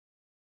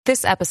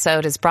This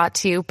episode is brought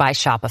to you by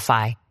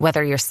Shopify.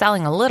 Whether you're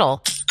selling a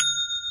little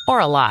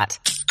or a lot,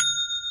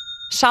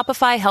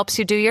 Shopify helps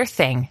you do your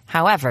thing,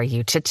 however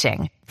you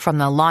cha-ching. From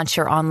the launch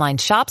your online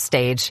shop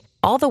stage,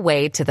 all the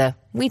way to the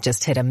we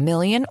just hit 1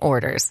 million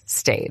orders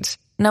stage.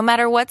 No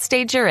matter what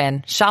stage you're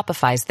in,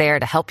 Shopify's there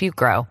to help you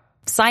grow.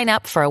 Sign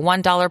up for a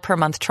 $1 per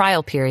month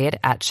trial period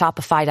at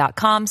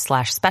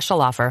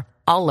shopify.com/special offer,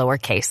 all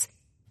lowercase.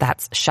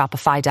 That's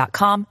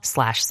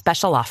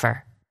shopify.com/special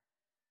offer.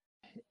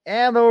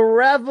 And a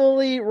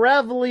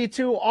reveille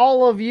to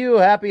all of you.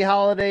 Happy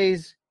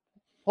holidays.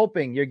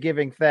 Hoping you're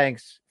giving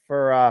thanks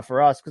for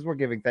us, because we're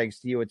giving thanks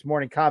to you. It's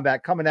Morning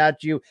Combat coming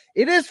at you.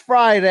 It is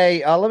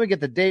Friday. Let me get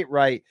the date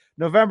right.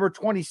 November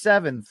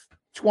 27th,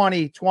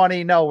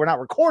 2020. No, we're not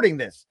recording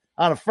this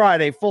on a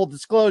Friday, full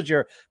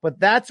disclosure,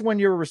 but that's when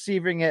you're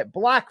receiving it.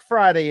 Black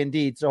Friday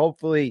indeed. So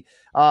hopefully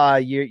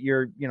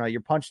your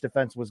punch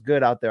defense was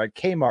good out there at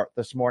Kmart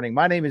this morning.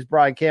 My name is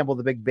Brian Campbell,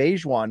 the big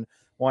beige one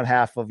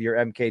half of your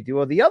MK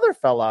duo. The other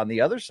fella on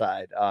the other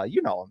side,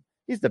 you know him.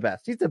 He's the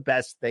best. He's the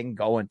best thing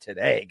going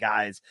today,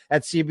 guys,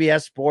 at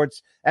CBS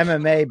Sports,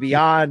 MMA,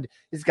 Beyond.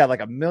 He's got like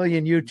 1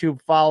 million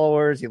YouTube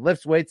followers. He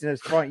lifts weights in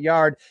his front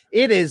yard.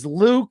 It is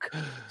Luke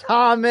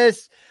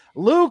Thomas.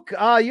 Luke,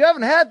 you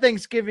haven't had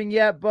Thanksgiving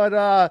yet,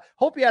 but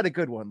hope you had a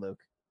good one, Luke.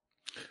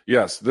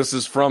 Yes, this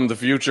is from the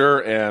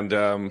future, and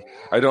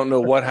I don't know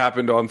what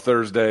happened on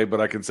Thursday, but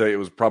I can say it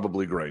was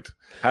probably great.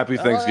 Happy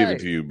Thanksgiving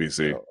to you,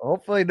 BC.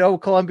 Hopefully no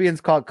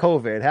Colombians caught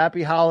COVID.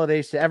 Happy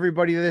holidays to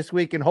everybody this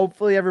week, and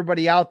hopefully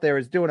everybody out there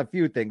is doing a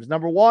few things.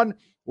 Number one,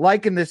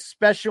 liking this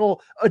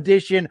special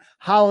edition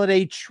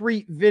holiday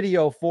treat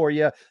video for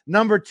you.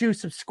 Number two,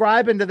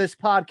 subscribing to this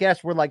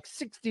podcast. We're like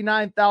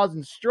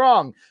 69,000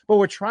 strong, but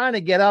we're trying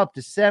to get up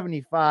to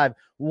 75,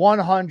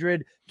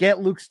 100, get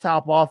Luke's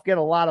top off, get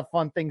a lot of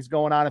fun things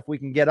going on if we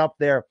can get up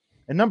there.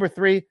 And number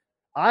three,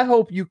 I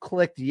hope you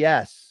clicked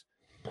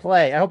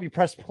play. I hope you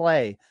pressed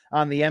play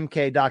on the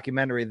MK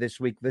documentary this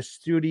week, the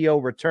studio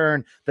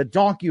return, the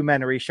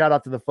documentary. Shout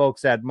out to the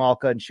folks at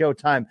Malka and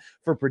Showtime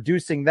for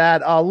producing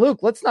that.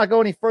 Luke, let's not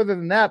go any further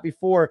than that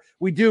before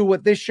we do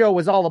what this show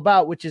is all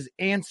about, which is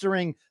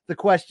answering the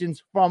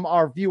questions from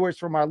our viewers,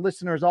 from our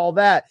listeners, all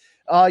that.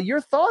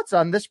 Your thoughts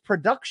on this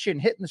production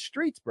hitting the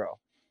streets, bro?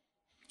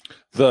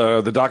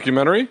 The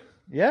documentary?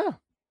 Yeah.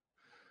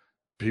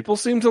 People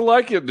seem to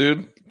like it,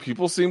 dude.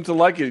 People seem to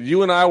like it.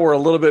 You and I were a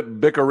little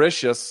bit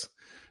bickericious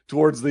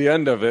towards the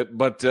end of it,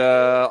 but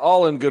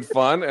all in good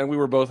fun, and we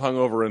were both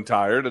hungover and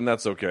tired, and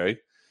that's okay.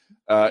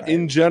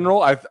 In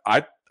general, I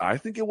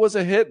think it was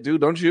a hit,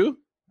 dude. Don't you?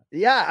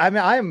 Yeah, I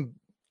mean, I'm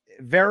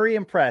very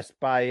impressed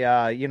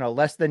by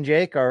Less Than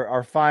Jake,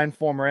 our fine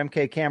former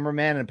MK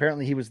cameraman, and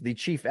apparently he was the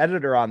chief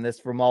editor on this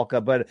for Malka.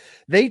 But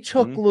they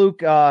took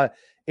Luke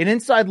an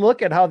inside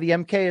look at how the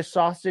MK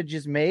sausage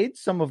is made,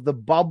 some of the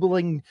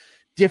bubbling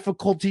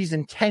difficulties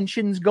and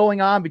tensions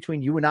going on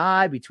between you and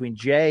I, between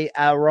Jay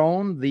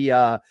Aaron,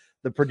 the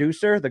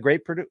producer, the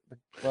great producer,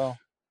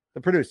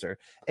 the producer,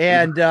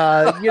 and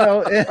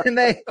and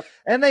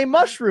they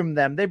mushroomed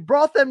them. They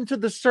brought them to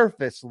the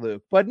surface,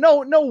 Luke. But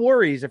no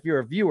worries if you're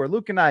a viewer.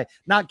 Luke and I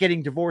not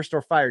getting divorced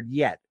or fired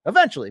yet.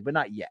 Eventually, but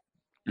not yet.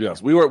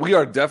 Yes, we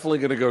are definitely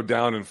going to go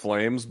down in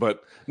flames,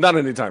 but not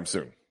anytime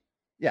soon.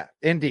 Yeah,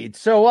 indeed.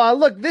 So,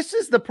 look, this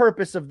is the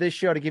purpose of this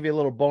show, to give you a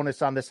little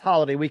bonus on this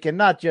holiday weekend,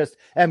 not just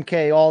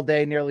MK all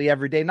day, nearly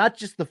every day, not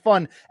just the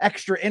fun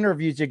extra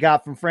interviews you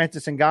got from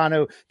Francis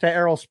Ngannou to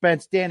Errol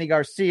Spence, Danny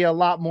Garcia, a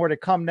lot more to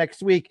come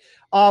next week.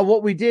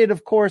 What we did,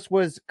 of course,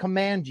 was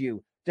command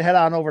you to head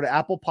on over to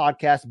Apple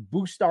Podcasts,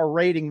 boost our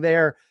rating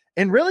there,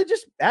 and really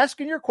just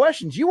asking your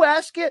questions. You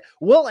ask it,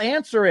 we'll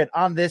answer it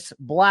on this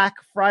Black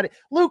Friday.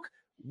 Luke,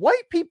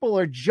 white people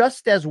are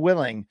just as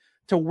willing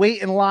to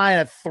wait in line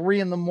at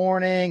 3 a.m.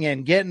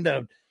 and get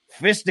into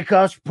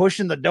fisticuffs,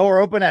 pushing the door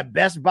open at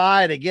Best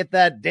Buy to get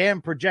that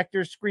damn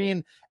projector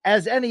screen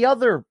as any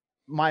other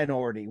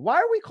minority. Why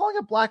are we calling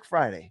it Black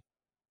Friday?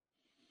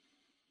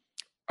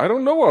 I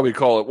don't know why we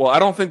call it. Well, I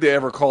don't think they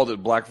ever called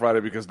it Black Friday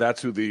because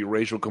that's who the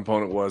racial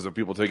component was of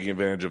people taking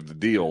advantage of the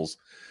deals.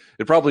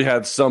 It probably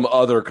had some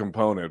other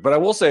component. But I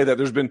will say that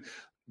there's been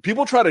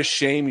people try to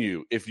shame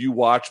you if you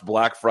watch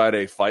Black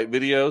Friday fight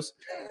videos.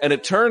 And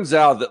it turns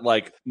out that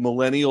like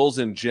millennials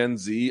and Gen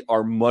Z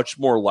are much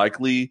more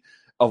likely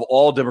of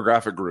all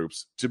demographic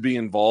groups to be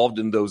involved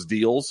in those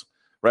deals,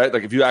 right?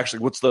 Like if you actually,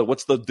 what's the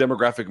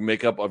demographic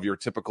makeup of your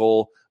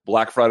typical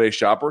Black Friday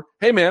shopper?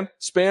 Hey man,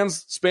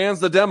 spans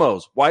the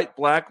demos, white,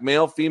 black,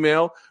 male,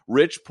 female,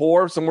 rich,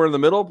 poor, somewhere in the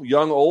middle,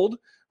 young, old,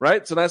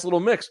 right? It's a nice little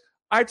mix.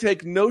 I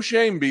take no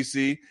shame,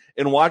 BC,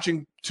 in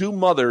watching two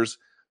mothers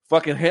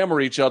fucking hammer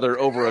each other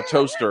over a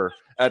toaster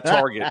at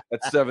Target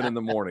at 7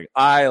 a.m.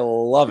 I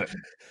love it.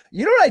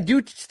 You know what I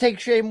do take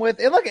shame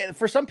with? And look,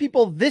 for some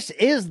people, this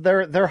is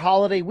their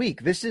holiday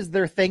week. This is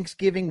their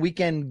Thanksgiving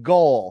weekend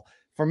goal.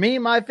 For me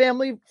and my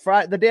family,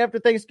 the day after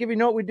Thanksgiving, you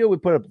know what we do? We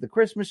put up the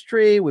Christmas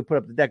tree, we put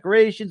up the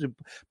decorations, we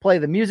play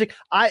the music.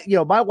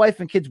 My wife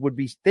and kids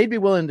they'd be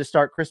willing to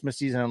start Christmas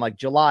season in like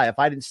July if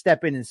I didn't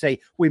step in and say,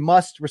 we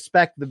must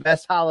respect the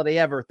best holiday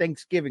ever,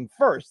 Thanksgiving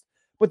first.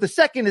 But the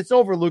second it's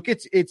over, Luke,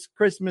 it's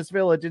Christmas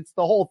Village. It's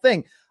the whole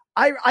thing.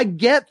 I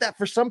get that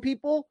for some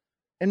people,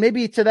 and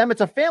maybe to them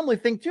it's a family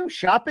thing too.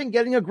 Shopping,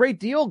 getting a great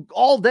deal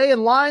all day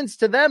in lines,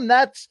 to them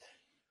that's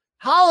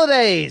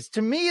holidays.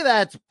 To me,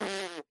 that's,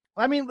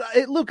 I mean,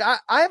 Luke,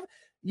 I've,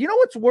 you know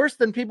what's worse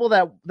than people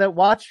that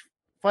watch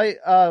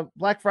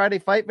Black Friday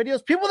fight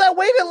videos? People that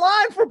wait in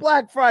line for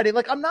Black Friday.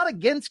 Like, I'm not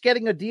against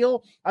getting a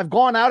deal. I've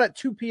gone out at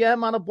 2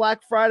 p.m. on a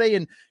Black Friday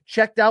and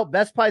checked out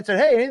Best Buy and said,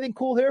 hey, anything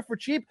cool here for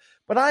cheap?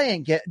 But I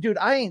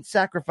ain't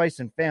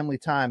sacrificing family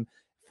time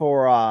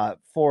for a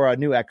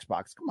new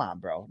Xbox. Come on,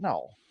 bro.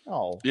 No.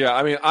 Yeah,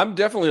 I mean, I'm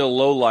definitely a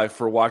lowlife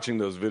for watching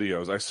those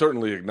videos. I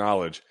certainly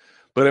acknowledge.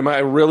 But am I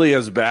really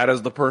as bad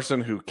as the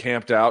person who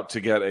camped out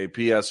to get a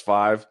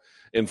PS5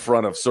 in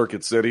front of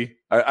Circuit City?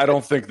 I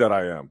don't think that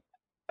I am.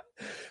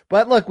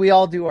 But look, we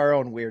all do our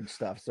own weird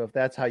stuff. So if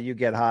that's how you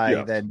get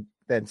high,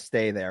 then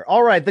stay there.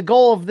 All right. The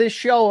goal of this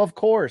show, of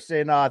course,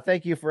 and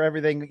thank you for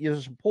everything,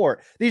 your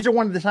support. These are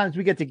one of the times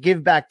we get to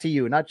give back to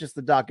you, not just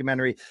the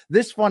documentary.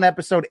 This fun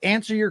episode,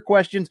 answer your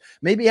questions,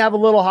 maybe have a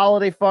little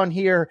holiday fun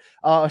here,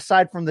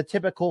 aside from the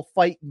typical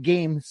fight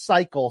game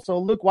cycle. So,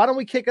 Luke, why don't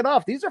we kick it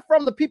off? These are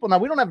from the people. Now,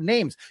 we don't have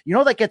names. You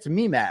know, that gets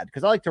me mad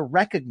because I like to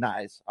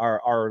recognize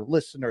our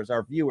listeners,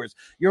 our viewers.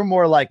 You're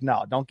more like,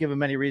 no, don't give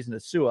them any reason to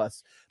sue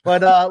us.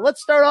 But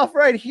let's start off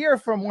right here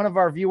from one of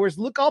our viewers.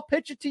 Luke, I'll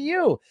pitch it to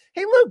you.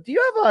 Hey, Luke, do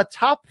you have a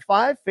top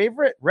 5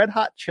 favorite Red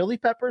Hot Chili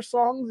Pepper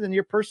songs in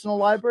your personal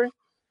library?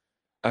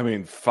 I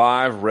mean,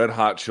 5 Red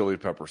Hot Chili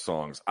Pepper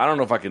songs. I don't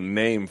know if I can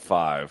name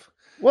 5.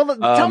 Well,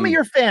 tell me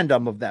your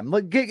fandom of them.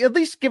 At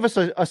least give us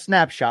a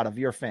snapshot of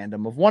your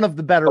fandom of one of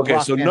the better. Okay,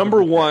 so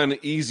number one,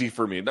 easy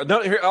for me.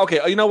 No, here,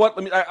 okay, you know what?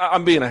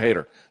 I'm being a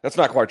hater. That's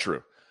not quite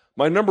true.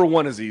 My number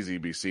one is easy,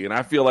 BC, and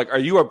I feel like,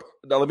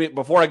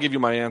 before I give you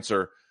my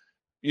answer,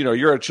 you know,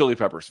 you're a Chili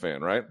Peppers fan,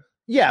 right?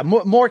 Yeah,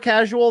 more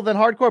casual than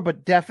hardcore,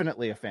 but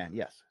definitely a fan,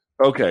 yes.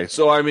 Okay,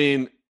 so I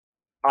mean,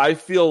 I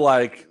feel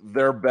like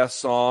their best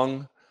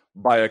song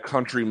by a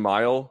country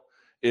mile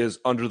is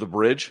Under the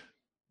Bridge,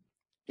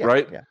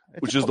 right? Yeah.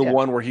 Which is the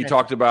one where he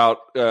talked about,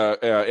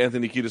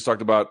 Anthony Kiedis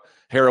talked about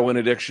heroin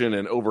addiction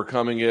and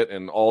overcoming it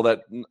and all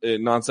that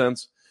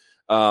nonsense.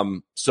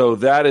 So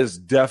that is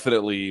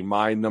definitely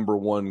my number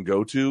one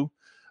go-to.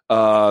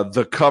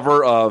 The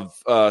cover of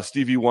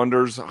Stevie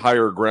Wonder's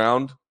Higher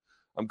Ground,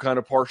 I'm kind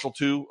of partial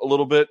to a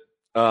little bit.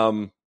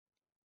 What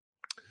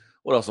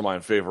else am I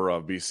in favor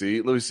of,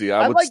 BC? Let me see.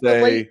 I would like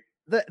say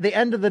the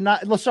end of the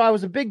night. So I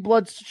was a big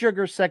Blood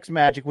Sugar Sex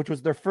Magic, which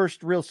was their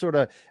first real sort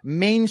of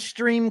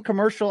mainstream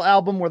commercial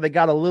album where they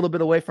got a little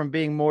bit away from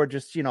being more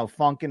just, you know,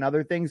 funk and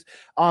other things.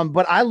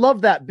 But I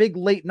love that big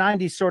late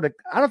 90s sort of,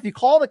 I don't know if you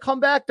call it a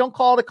comeback. Don't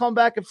call it a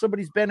comeback if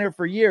somebody's been here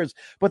for years.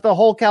 But the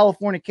whole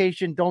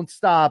Californication, Don't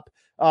Stop,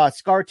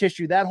 Scar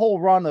Tissue, that whole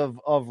run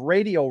of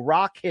radio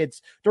rock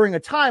hits during a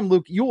time,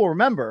 Luke, you will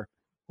remember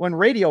when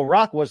radio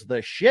rock was the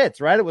shits,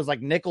 right? It was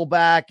like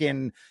Nickelback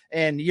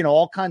and you know,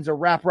 all kinds of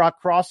rap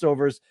rock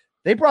crossovers.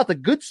 They brought the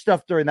good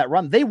stuff during that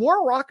run. They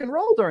were rock and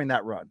roll during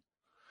that run.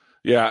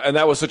 Yeah, and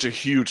that was such a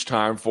huge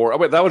time for. I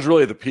mean, that was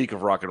really the peak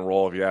of rock and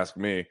roll, if you ask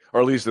me,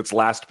 or at least its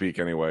last peak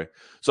anyway.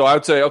 So I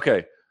would say,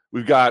 okay,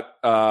 we've got.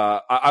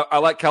 I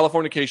like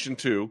Californication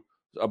too,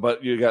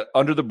 but you got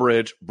Under the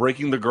Bridge,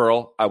 Breaking the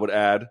Girl. I would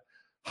add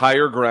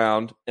Higher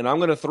Ground, and I'm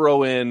going to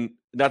throw in.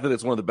 Not that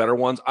it's one of the better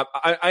ones.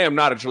 I am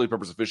not a Chili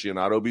Peppers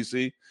aficionado,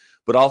 BC,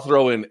 but I'll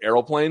throw in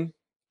Aeroplane.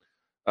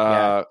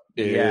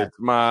 It's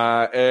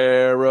my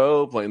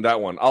aeroplane.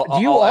 That one.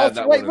 I'll add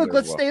that one. Look,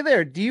 let's stay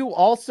there. Do you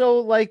also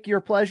like Your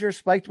Pleasure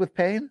Spiked with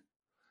Pain?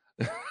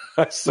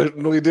 I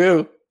certainly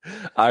do.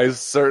 Good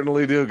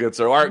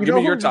sir. All right, give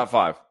me your top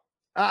 5.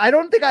 I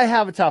don't think I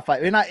have a top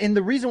 5, and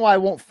the reason why I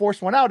won't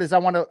force one out is I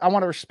want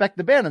to respect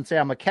the band and say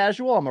I'm a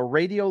casual, I'm a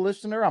radio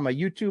listener, I'm a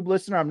YouTube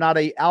listener, I'm not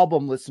a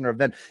album listener of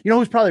them. You know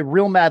who's probably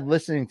real mad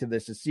listening to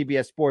this is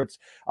CBS Sports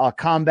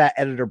combat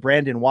editor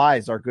Brandon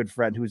Wise, our good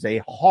friend, who's a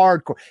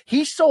hardcore.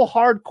 He's so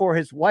hardcore.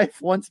 His wife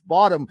once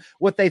bought him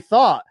what they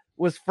thought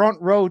was front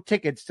row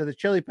tickets to the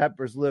Chili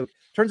Peppers, Luke.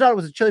 Turns out it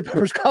was a Chili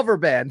Peppers cover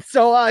band.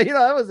 So, you know,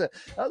 that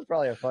was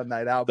probably a fun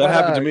night out. That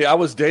happened to me. I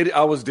was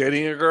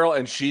dating a girl,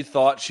 and she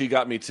thought she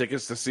got me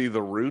tickets to see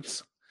The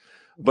Roots,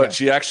 but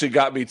she actually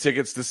got me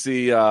tickets to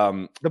see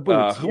the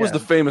Boots. Who was the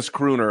famous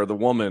crooner, the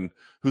woman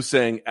who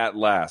sang At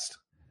Last?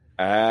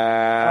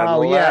 I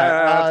know.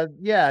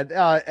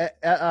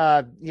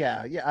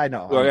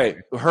 Okay,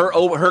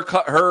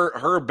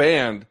 her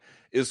band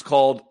is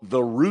called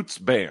The Roots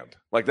Band.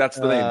 Like, that's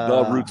the name,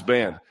 The Roots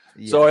Band.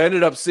 Yeah. So I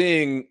ended up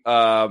seeing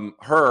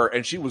her,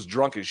 and she was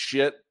drunk as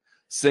shit,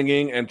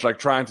 singing and like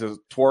trying to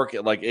twerk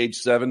at like age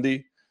 70.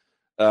 It's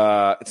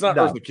not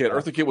Eartha Kitt.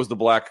 Eartha Kitt was the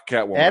black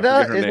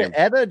Catwoman.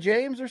 Etta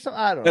James or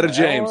something? I don't know.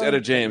 Etta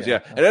James, yeah.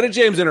 And Etta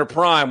James in her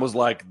prime was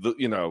like,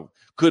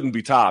 couldn't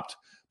be topped.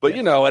 But,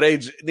 you know, at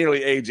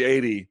nearly age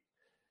 80,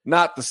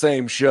 not the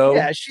same show.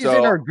 Yeah, she's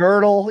in her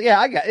girdle. Yeah,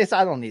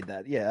 I don't need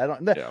that. Yeah, I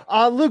don't.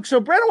 Yeah. Luke, so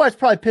Brandon White's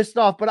probably pissed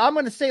off, but I'm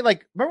going to say,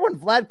 like, remember when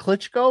Vlad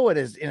Klitschko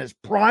in his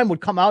prime would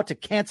come out to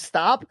 "Can't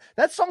Stop"?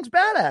 That song's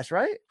badass,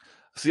 right?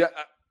 See,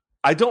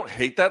 I don't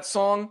hate that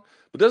song,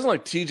 but doesn't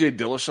like TJ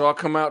Dillashaw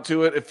come out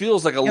to it? It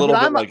feels like a little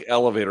bit like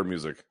elevator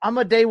music. I'm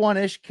a day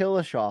one-ish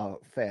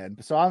Dillashaw fan,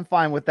 so I'm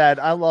fine with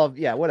that. I love,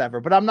 whatever.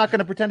 But I'm not going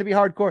to pretend to be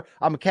hardcore.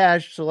 I'm a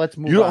cash, so let's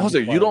move on.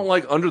 You don't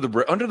like Under the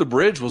Bridge? Under the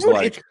Bridge was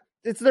like...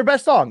 It's their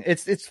best song.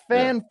 It's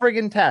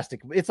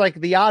friggin-tastic. It's like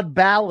the odd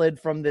ballad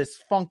from this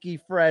funky,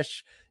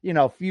 fresh,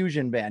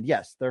 fusion band.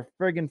 Yes, they're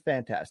friggin'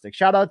 fantastic.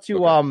 Shout out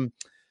to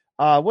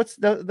what's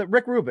the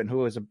Rick Rubin, who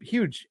was a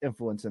huge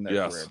influence in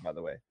their career, by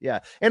the way. Yeah.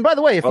 And by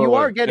the way, if you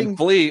are getting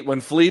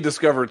when Flea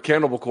discovered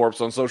Cannibal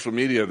Corpse on social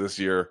media this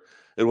year,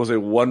 it was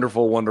a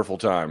wonderful, wonderful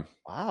time.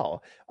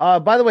 Wow.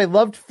 By the way,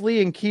 loved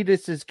Flea and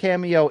Kiedis'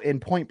 cameo in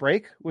Point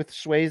Break with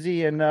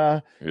Swayze and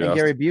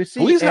Gary Busey.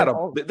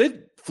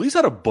 Flea's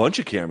had a bunch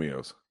of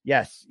cameos.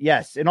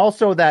 Yes. And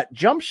also that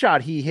jump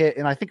shot he hit,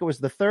 and I think it was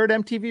the third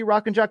MTV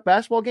Rock and Jock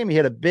basketball game. He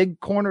hit a big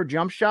corner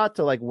jump shot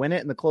to like win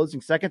it in the closing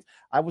seconds.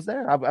 I was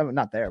there. I'm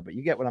not there, but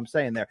you get what I'm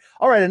saying there.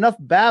 All right, enough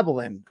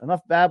babbling. All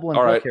right,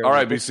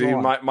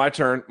 BC. My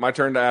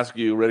turn to ask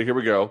you. Ready? Here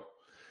we go.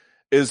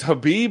 Is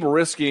Khabib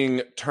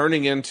risking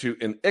turning into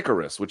an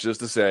Icarus, which is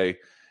to say,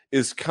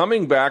 is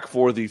coming back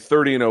for the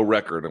 30-0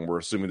 record, and we're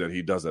assuming that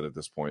he does that at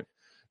this point,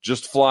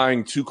 just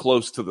flying too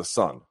close to the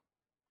sun?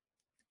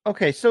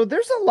 Okay, so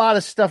there's a lot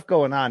of stuff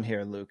going on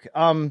here, Luke.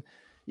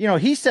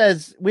 He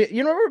says,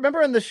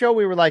 remember in the show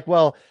we were like,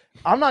 well,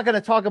 I'm not going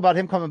to talk about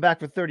him coming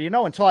back for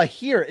 30-0 until I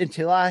hear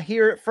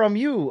it from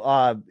you.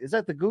 Is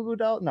that the Goo Goo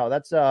Doll? No,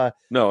 that's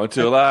no,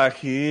 until I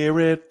hear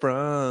it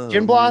from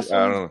Gin Blossom. I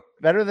don't know.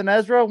 Better Than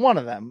Ezra. One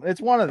of them.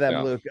 It's one of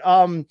them, Luke.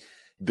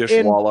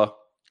 Dishwalla.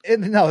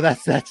 No,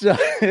 that's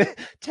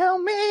tell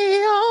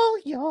me all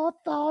your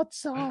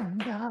thoughts on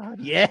God.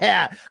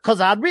 Yeah, because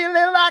I'd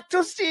really like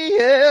to see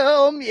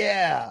him.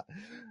 Yeah.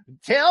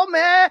 Tell me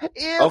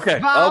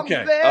if I'm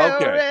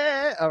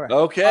there. All right.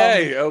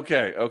 Okay.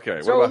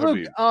 So what about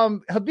Luke,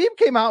 Khabib? Khabib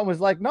came out and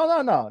was like,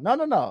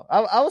 no.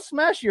 I'll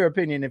smash your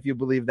opinion if you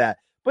believe that.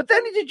 But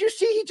then did you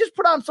see he just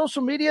put on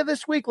social media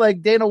this week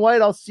like Dana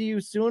White, I'll see you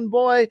soon,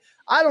 boy.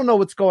 I don't know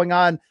what's going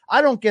on.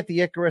 I don't get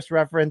the Icarus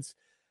reference.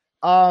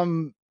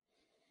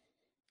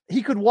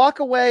 He could walk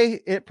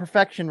away at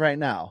perfection right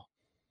now.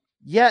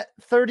 Yet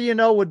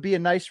 30-0 would be a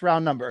nice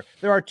round number.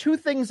 There are two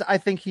things I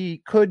think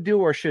he could do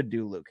or should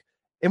do, Luke.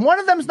 And one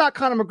of them is not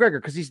Conor McGregor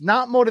because he's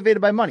not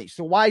motivated by money.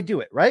 So why do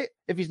it, right?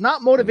 If he's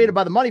not motivated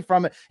by the money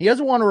from it, he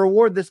doesn't want to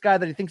reward this guy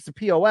that he thinks is a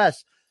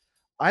POS.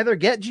 Either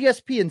get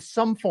GSP in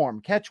some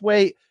form, catch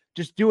weight,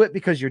 just do it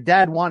because your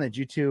dad wanted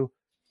you to.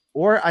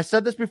 Or I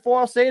said this before,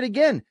 I'll say it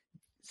again.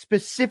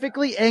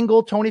 Specifically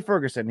angle Tony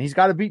Ferguson. He's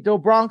got to beat Do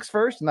Bronx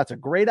first, and that's a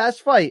great-ass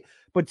fight.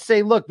 But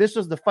say, look, this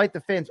was the fight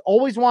the fans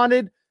always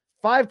wanted.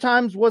 5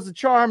 times was the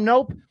charm.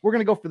 Nope. We're going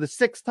to go for the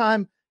 6th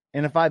time.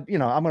 And if I'm going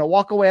to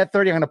walk away at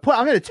 30, I'm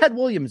going to Ted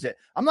Williams it.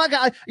 I'm not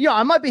going to,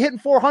 I might be hitting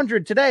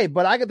 400 today,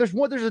 but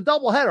there's a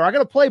double header. I got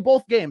to play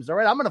both games. All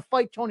right. I'm going to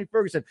fight Tony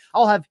Ferguson.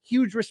 I'll have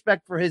huge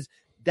respect for his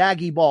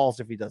daggy balls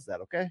if he does that.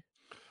 Okay.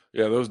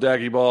 Yeah, those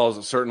daggy balls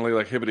are certainly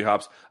like hibbity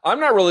hops. I'm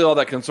not really all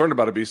that concerned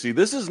about it, BC.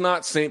 This is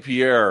not St.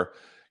 Pierre,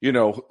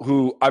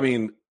 who,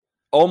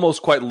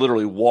 almost quite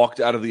literally walked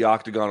out of the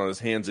octagon on his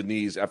hands and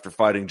knees after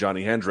fighting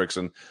Johnny Hendricks.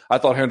 And I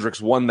thought Hendricks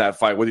won that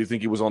fight, whether you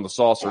think he was on the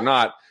sauce or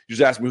not. You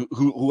just asked me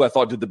who I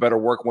thought did the better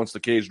work once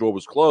the cage door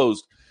was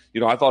closed.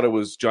 I thought it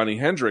was Johnny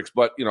Hendricks,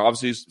 but,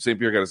 obviously St.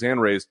 Pierre got his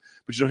hand raised.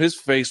 But, his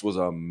face was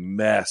a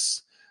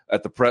mess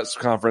at the press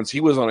conference.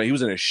 He was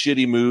in a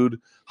shitty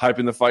mood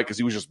hyping the fight because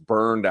he was just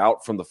burned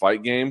out from the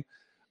fight game.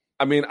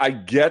 I mean, I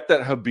get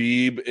that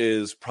Khabib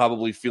is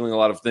probably feeling a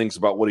lot of things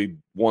about what he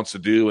wants to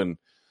do, and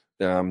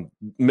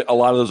a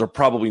lot of those are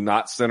probably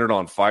not centered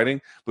on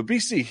fighting. But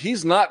BC,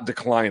 he's not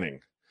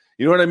declining.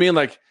 You know what I mean?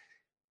 Like,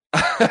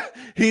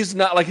 he's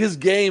not, like, his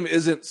game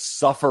isn't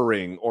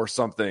suffering or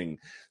something.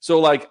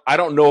 So, like, I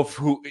don't know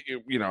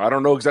I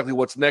don't know exactly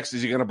what's next.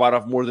 Is he going to bite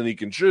off more than he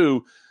can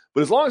chew?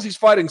 But as long as he's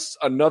fighting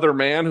another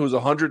man who's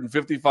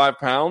 155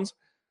 pounds,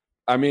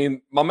 I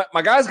mean,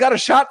 my guy's got a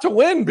shot to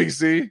win,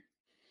 BC.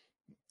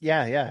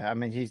 Yeah. I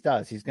mean, he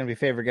does. He's going to be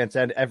favored against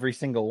every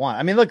single one.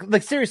 I mean,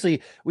 look,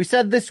 seriously, we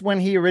said this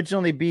when he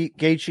originally beat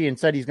Gaethje and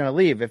said he's going to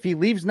leave. If he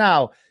leaves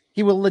now,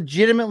 he will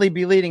legitimately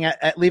be leaving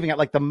at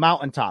like the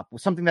mountaintop,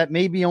 something that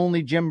maybe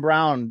only Jim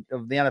Brown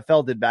of the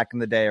NFL did back in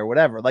the day or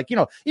whatever. Like,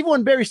 even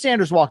when Barry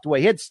Sanders walked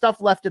away, he had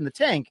stuff left in the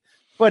tank,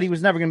 but he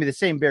was never going to be the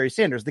same Barry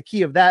Sanders. The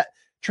key of that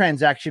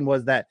transaction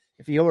was that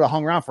if he would have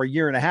hung around for a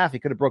year and a half, he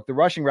could have broke the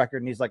rushing record.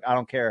 And he's like, I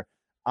don't care.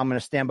 I'm going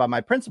to stand by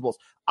my principles.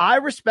 I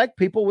respect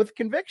people with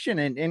conviction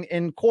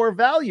and core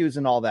values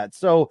and all that.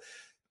 So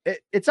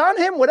it's on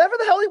him, whatever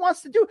the hell he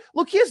wants to do.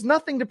 Look, he has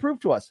nothing to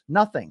prove to us.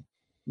 Nothing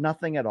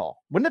at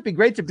all. Wouldn't it be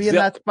great to be in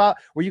that spot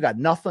where you got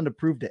nothing to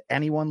prove to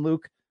anyone,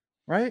 Luke?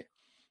 Right?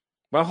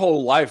 My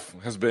whole life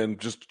has been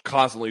just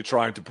constantly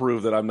trying to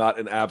prove that I'm not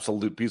an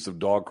absolute piece of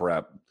dog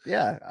crap.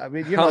 Yeah. I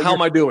mean, how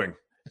am I doing?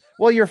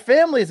 Well, your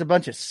family is a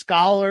bunch of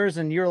scholars,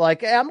 and you're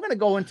like, hey, I'm going to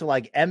go into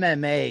like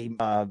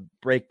MMA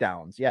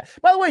breakdowns. Yeah.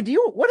 By the way,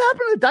 what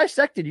happened to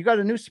Dissected? You got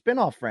a new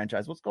spinoff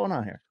franchise. What's going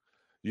on here?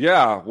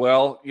 Yeah,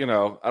 well,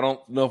 I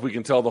don't know if we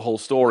can tell the whole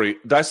story.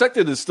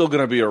 Dissected is still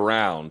going to be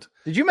around.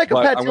 Did you make a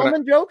but Pat I'm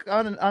Tillman joke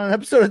on an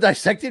episode of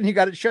Dissected and you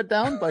got it shut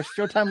down by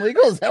Showtime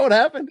Legal? Is that what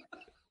happened?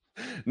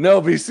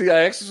 No, BC,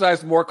 I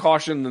exercised more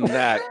caution than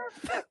that.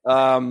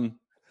 I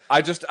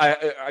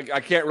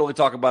can't really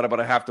talk about it, but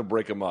I have to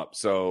break them up.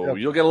 So Okay.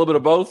 You'll get a little bit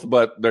of both,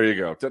 but there you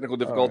go. Technical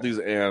difficulties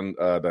and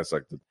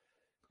Dissected.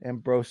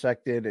 And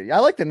brosected. I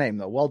like the name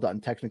though. Well done.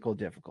 Technical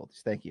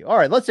difficulties. Thank you. All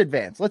right, let's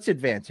advance. Let's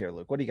advance here,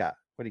 Luke. What do you got?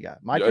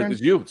 My turn.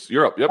 It's you. It's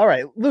Europe. Yep. All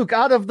right, Luke.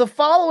 Out of the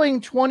following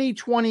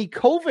 2020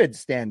 COVID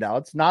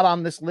standouts, not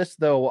on this list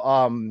though.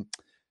 A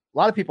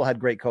lot of people had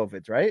great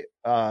COVIDs, right?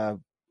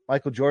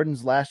 Michael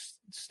Jordan's last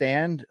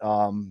stand.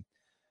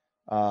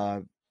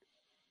 The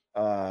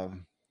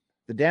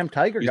damn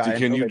Tiger guy.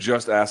 Can you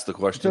just ask the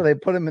question? So they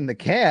put him in the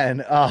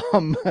can.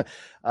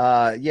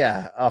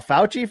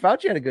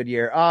 Fauci had a good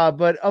year.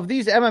 But of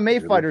these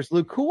MMA fighters,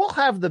 Luke, who will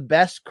have the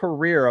best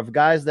career of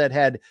guys that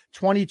had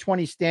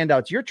 2020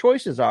 standouts? Your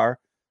choices are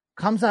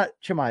Khamzat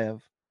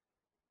Chimaev,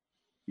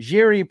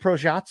 Jiří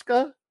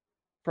Procházka.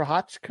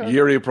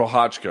 Jiří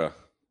Procházka.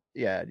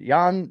 Yeah,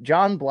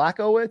 John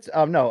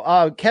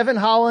Blachowicz. Kevin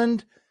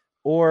Holland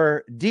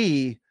or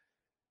D.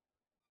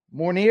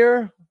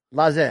 Mounir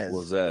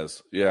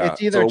Lazzez. Yeah.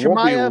 It's either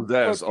Chimaev,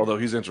 Lazzez, although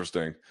he's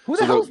interesting.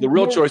 The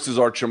real choices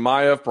are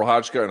Chimaev,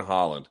 Procházka, and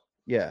Holland.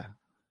 Yeah.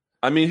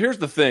 I mean, here's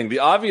the thing. The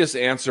obvious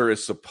answer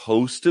is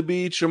supposed to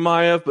be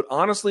Chimaev, but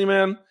honestly,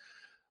 man,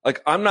 like,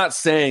 I'm not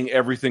saying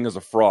everything is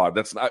a fraud.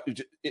 That's not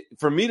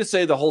for me to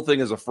say the whole thing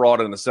is a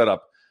fraud and a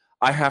setup.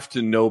 I have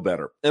to know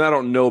better, and I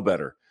don't know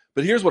better.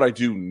 But here's what I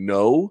do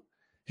know.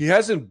 He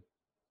hasn't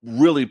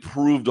really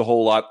proved a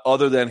whole lot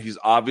other than he's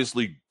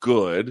obviously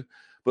good,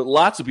 but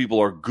lots of people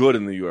are good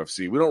in the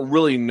UFC. We don't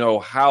really know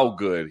how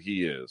good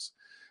he is.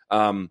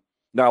 Now,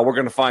 we're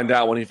going to find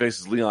out when he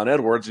faces Leon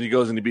Edwards, and he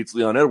goes and he beats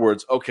Leon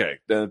Edwards. Okay,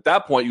 then at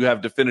that point, you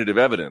have definitive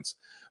evidence.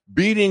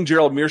 Beating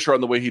Gerald Meerschaert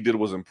in the way he did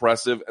was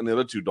impressive, and the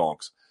other two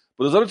donks.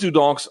 But those other two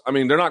donks, I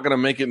mean, they're not going to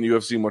make it in the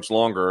UFC much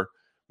longer.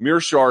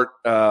 Meerschaert,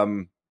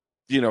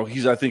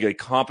 he's, I think, a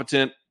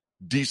competent,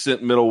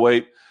 decent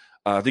middleweight.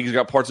 I think he's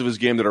got parts of his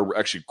game that are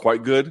actually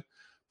quite good.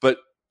 But,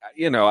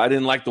 I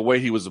didn't like the way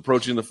he was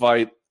approaching the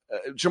fight.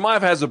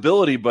 Chimaev has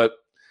ability, but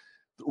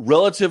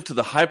relative to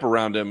the hype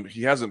around him,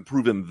 he hasn't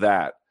proven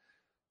that.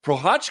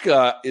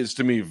 Procházka is,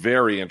 to me,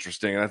 very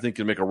interesting, and I think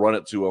can make a run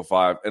at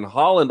 205. And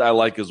Holland I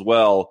like as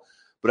well,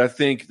 but I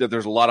think that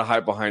there's a lot of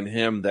hype behind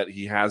him that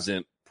he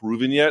hasn't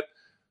proven yet.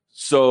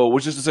 So,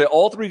 which is to say,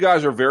 all three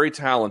guys are very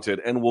talented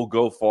and will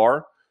go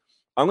far.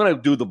 I'm going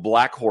to do the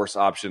black horse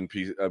option,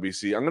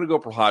 BC. I'm going to go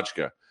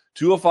Procházka.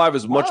 205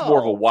 is much more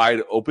of a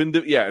wide open.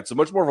 It's a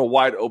much more of a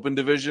wide open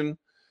division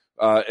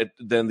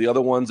than the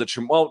other ones.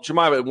 Chimaev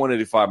at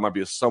 185 might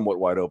be a somewhat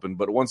wide open,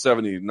 but at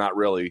 170, not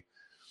really.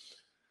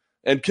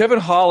 And Kevin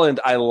Holland,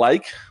 I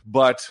like,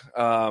 but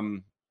I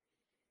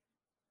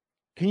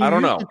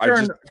don't know.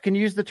 Can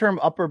you use the term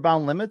upper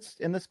bound limits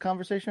in this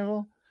conversation at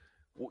all?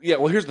 Yeah,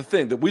 well, here's the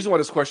thing. The reason why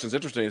this question is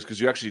interesting is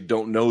because you actually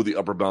don't know the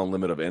upper bound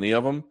limit of any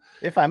of them.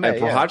 If I may. And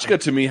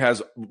Procházka, to me,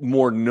 has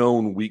more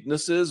known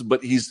weaknesses,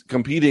 but he's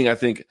competing, I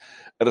think,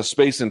 at a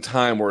space and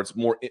time where it's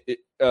more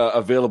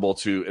available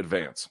to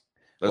advance.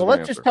 Well,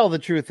 let's just tell the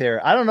truth here.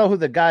 I don't know who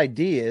the guy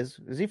D is.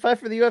 Does he fight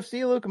for the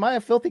UFC, Luke? Am I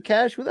a filthy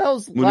cash? Who the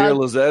hell's Mounir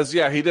Lazzez?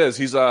 Yeah, he does.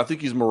 He's I think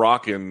he's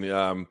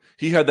Moroccan.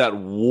 He had that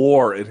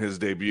war in his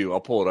debut. I'll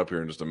pull it up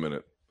here in just a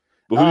minute.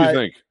 But who do you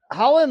think?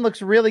 Holland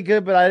looks really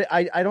good, but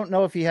I don't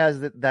know if he has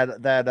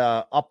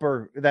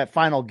that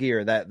final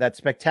gear, that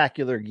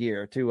spectacular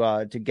gear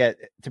to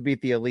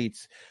beat the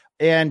elites.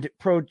 And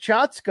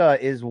Procházka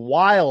is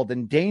wild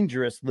and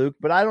dangerous, Luke,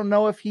 but I don't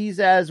know if he's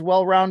as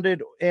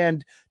well-rounded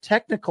and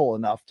technical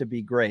enough to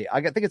be great.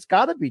 I think it's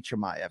got to be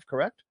Chimaev,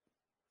 correct?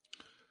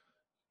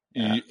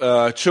 Yeah.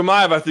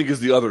 Chimaev, I think, is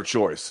the other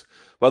choice.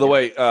 By the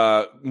way,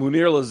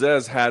 Mounir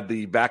Lazzez had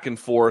the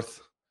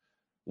back-and-forth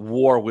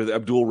war with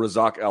Abdul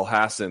Razak Al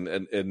Hassan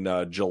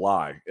in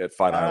July at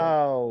Fight Island.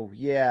 Oh,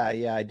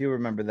 yeah, I do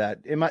remember that.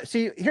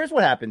 See, here's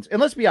what happens.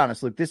 And let's be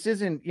honest, Luke, this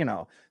isn't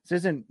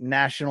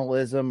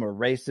nationalism or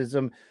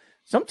racism.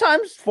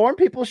 Sometimes foreign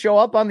people show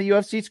up on the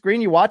UFC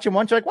screen, you watch them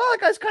once, you're like, well,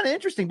 that guy's kind of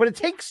interesting. But it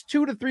takes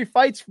 2 to 3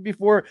 fights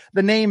before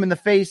the name and the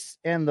face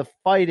and the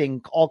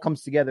fighting all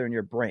comes together in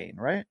your brain,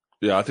 right?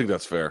 Yeah, I think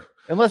that's fair.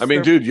 Jan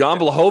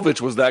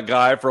Blachowicz was that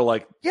guy for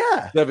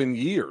 7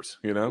 years,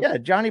 Yeah,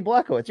 Johnny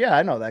Blachowicz. Yeah,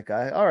 I know that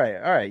guy. All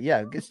right.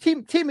 Yeah,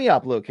 team me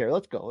up, Luke, here.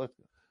 Let's go. All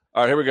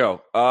right, here we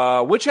go.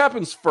 Which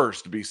happens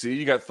first, BC?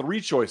 You got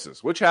 3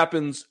 choices. Which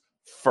happens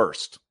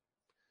first?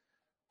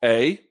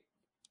 A,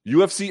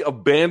 UFC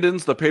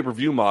abandons the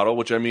pay-per-view model,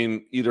 which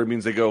either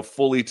means they go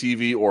fully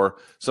TV or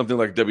something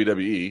like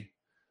WWE.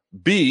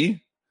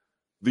 B,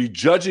 the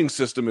judging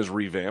system is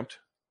revamped.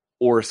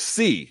 Or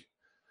C,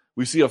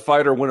 we see a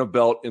fighter win a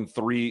belt in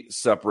 3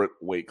 separate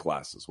weight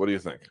classes. What do you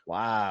think?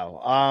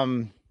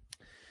 Wow.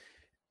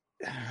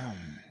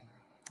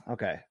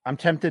 Okay. I'm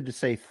tempted to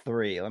say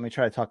 3. Let me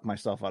try to talk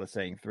myself out of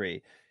saying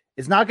 3.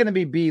 It's not going to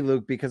be B,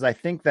 Luke, because I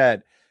think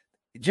that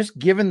just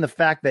given the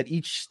fact that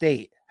each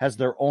state has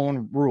their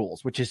own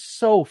rules, which is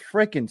so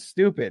freaking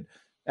stupid.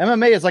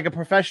 MMA is like a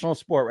professional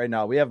sport right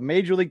now. We have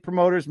major league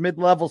promoters,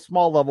 mid-level,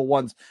 small level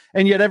ones.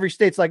 And yet every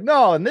state's like,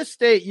 no, in this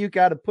state, you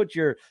got to put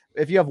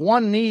if you have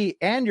one knee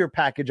and your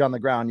package on the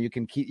ground, you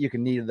can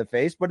knee to the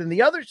face. But in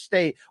the other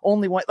state,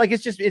 only one, like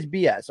it's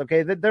BS.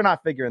 Okay. They're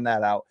not figuring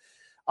that out.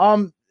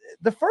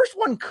 The first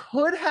one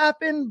could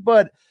happen,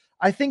 but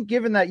I think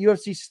given that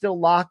UFC's still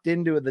locked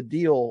into the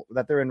deal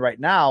that they're in right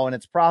now and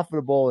it's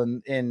profitable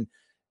and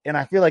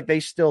I feel like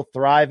they still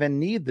thrive and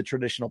need the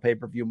traditional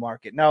pay-per-view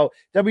market. Now,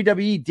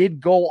 WWE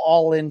did go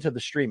all into the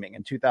streaming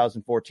in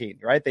 2014,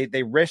 right?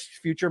 They risked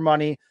future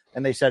money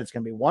and they said it's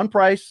going to be one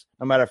price,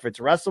 no matter if it's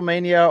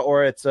WrestleMania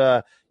or it's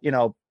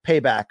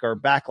Payback or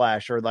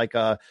Backlash or like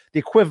the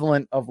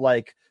equivalent of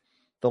like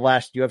the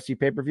last UFC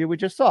pay-per-view we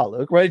just saw,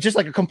 Luke, right? It's just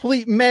like a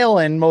complete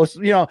mail-in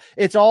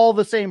it's all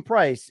the same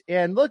price.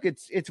 And look,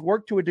 it's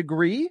worked to a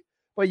degree,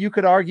 but you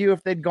could argue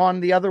if they'd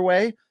gone the other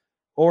way,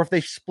 or if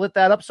they split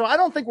that up. So I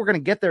don't think we're going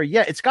to get there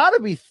yet. It's got to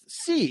be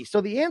C.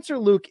 So the answer,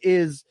 Luke,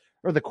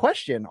 or the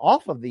question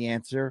off of the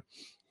answer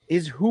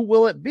is, who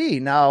will it be?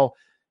 Now,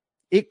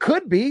 it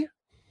could be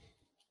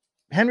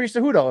Henry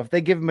Cejudo if they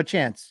give him a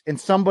chance. And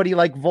somebody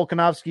like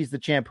Volkanovski's the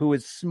champ who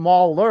is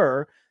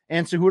smaller,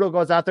 and Cejudo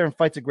goes out there and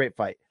fights a great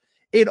fight.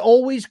 It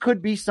always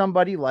could be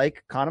somebody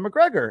like Conor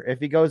McGregor if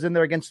he goes in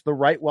there against the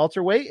right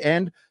welterweight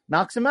and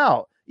knocks him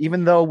out.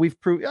 Even though I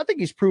think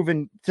he's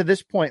proven to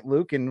this point,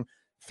 Luke, in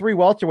 3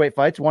 welterweight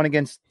fights, 1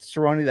 against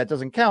Cerrone that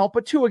doesn't count,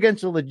 but 2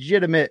 against a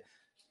legitimate.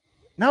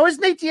 Now, is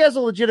Nate Diaz a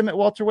legitimate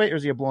welterweight or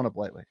is he a blown up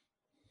lightweight?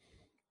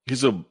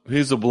 He's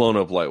a blown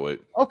up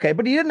lightweight. Okay,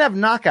 but he didn't have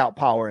knockout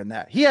power in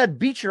that. He had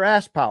beat your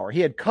ass power.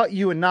 He had cut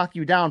you and knock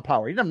you down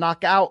power. He didn't have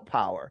knockout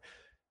power.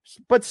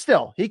 But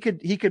still, he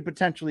could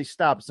potentially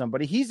stop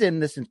somebody. He's in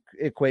this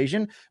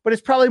equation, but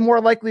it's probably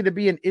more likely to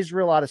be an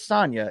Israel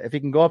Adesanya if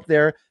he can go up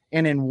there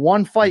and in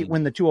one fight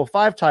win the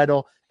 205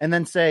 title and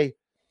then say,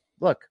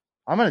 look,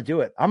 I'm going to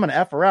do it. I'm going to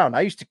F around.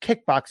 I used to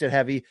kickbox at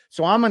heavy,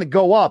 so I'm going to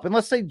go up. And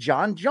let's say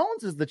John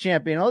Jones is the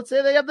champion. Let's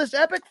say they have this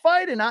epic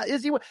fight, and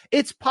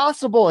it's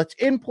possible. It's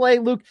in play,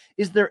 Luke.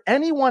 Is there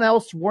anyone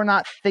else we're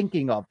not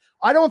thinking of?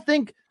 I don't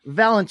think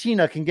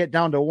Valentina can get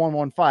down to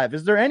 115.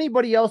 Is there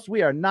anybody else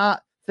we are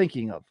not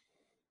thinking of?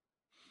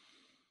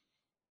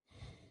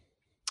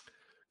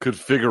 Could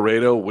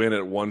Figueiredo win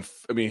at one?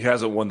 I mean, he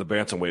hasn't won the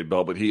bantamweight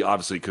belt, but he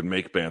obviously could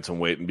make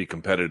bantamweight and be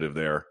competitive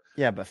there.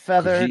 Yeah, but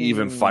Feather. Could he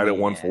even fight at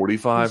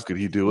 145? Could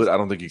he do it? I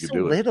don't think he could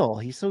do it. Little.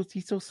 He's so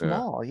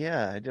small.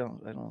 Yeah, I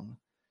don't.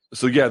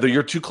 So yeah,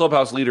 your 2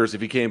 clubhouse leaders,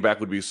 if he came back,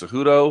 would be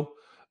Cejudo,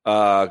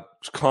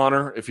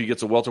 Conor, if he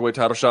gets a welterweight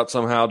title shot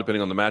somehow,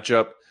 depending on the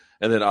matchup,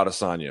 and then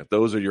Adesanya.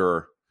 Those are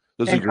your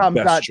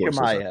best choices.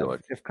 I feel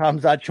like. If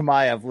Khamzat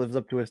Chimaev lives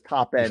up to his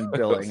top end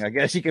billing, I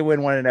guess he can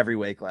win one in every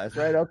weight class,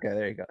 right? Okay,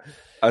 there you go.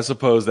 I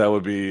suppose that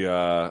would be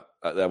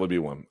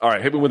one. All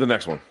right, hit me with the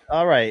next one.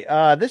 All right,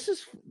 this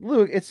is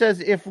Luke. It says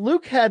if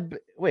Luke had.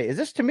 Wait, is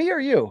this to me or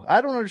you?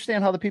 I don't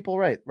understand how the people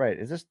write. Right,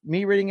 is this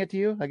me reading it to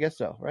you? I guess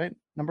so. Right,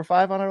 number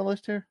 5 on our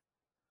list here.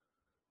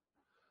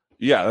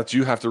 Yeah, that's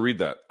you have to read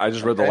that. I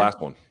just read the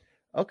last one.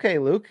 Okay,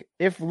 Luke.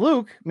 If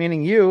Luke,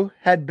 meaning you,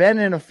 had been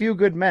in A Few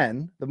Good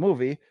Men, the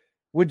movie,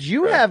 would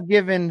you have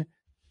given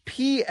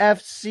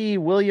PFC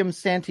William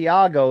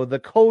Santiago the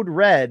code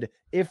red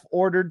if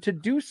ordered to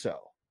do so?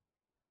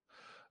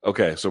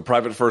 Okay, so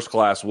Private First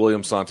Class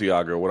William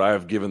Santiago, would I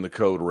have given the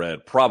code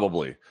red?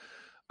 Probably.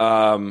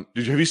 Have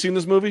you seen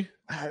this movie?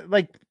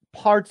 Like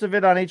parts of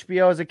it on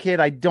HBO as a kid.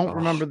 I don't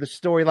remember the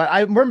storyline.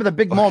 I remember the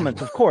big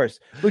moments, of course.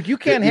 Look, you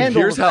can't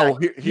handle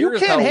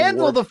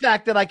the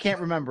fact that I can't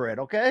remember it,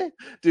 okay?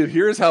 Dude,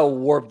 here's how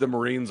warped the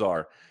Marines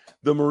are.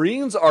 The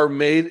Marines are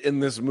made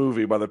in this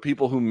movie by the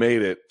people who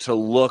made it to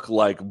look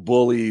like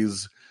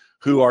bullies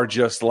who are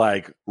just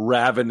like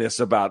ravenous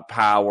about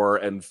power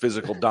and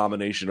physical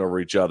domination over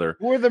each other.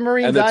 Who are the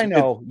Marines I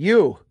know?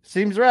 You.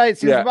 Seems right.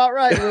 Seems about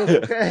right.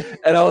 Okay.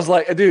 And I was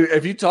like, dude,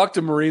 if you talk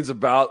to Marines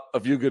about A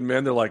Few Good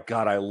Men, they're like,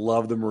 God, I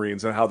love the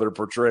Marines and how they're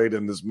portrayed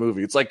in this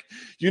movie. It's like,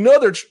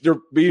 they're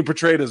being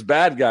portrayed as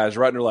bad guys,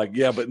 right? And they're like,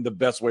 yeah, but in the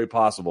best way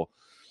possible.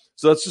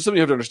 So that's just something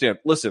you have to understand.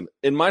 Listen,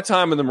 in my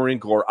time in the Marine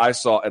Corps, I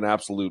saw an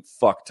absolute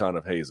fuck ton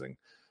of hazing.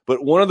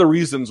 But one of the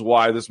reasons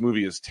why this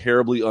movie is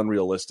terribly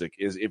unrealistic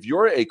is if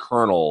you're a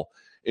colonel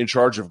in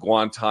charge of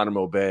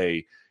Guantanamo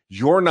Bay,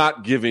 you're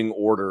not giving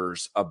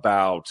orders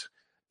about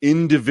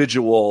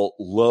individual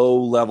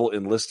low-level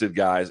enlisted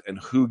guys and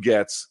who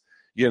gets,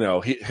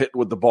 hit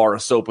with the bar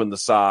of soap in the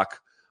sock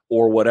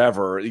or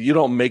whatever. You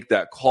don't make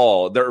that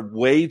call. They're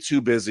way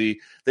too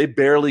busy. They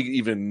barely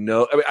even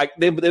know. I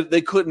mean,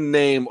 they couldn't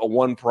name a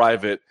one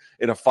private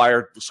in a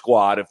fire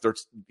squad if their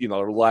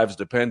lives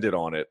depended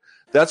on it.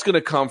 That's going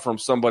to come from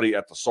somebody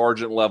at the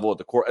sergeant level, at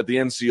the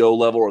NCO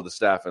level, or the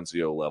staff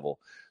NCO level.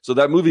 So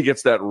that movie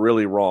gets that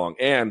really wrong.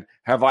 And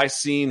have I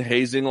seen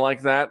hazing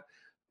like that?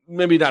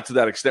 Maybe not to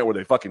that extent where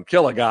they fucking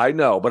kill a guy,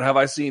 no. But have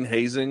I seen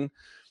hazing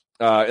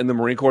in the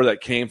Marine Corps that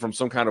came from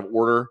some kind of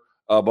order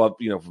above,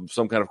 from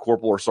some kind of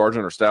corporal or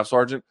sergeant or staff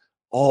sergeant?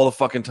 All the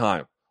fucking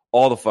time.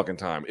 all the fucking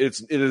time.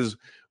 It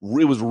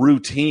was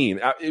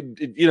routine.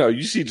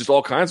 You see just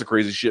all kinds of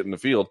crazy shit in the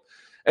field.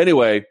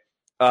 Anyway,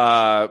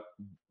 but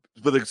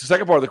the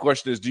second part of the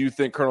question is, do you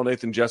think Colonel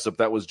Nathan Jessup,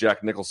 that was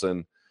Jack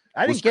Nicholson,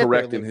 was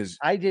correct in his?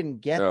 I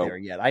didn't get there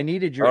yet. I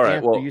needed your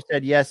answer. Well, you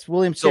said yes.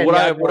 William. So would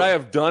I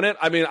have done it?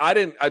 I mean, I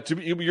didn't.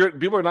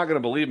 People are not going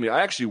to believe me.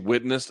 I actually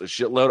witnessed a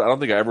shitload. I don't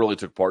think I ever really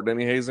took part in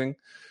any hazing,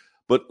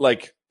 but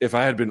like if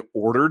I had been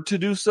ordered to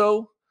do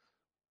so,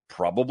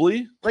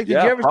 probably. Like, did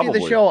you ever see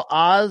the show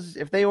Oz?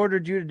 If they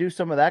ordered you to do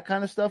some of that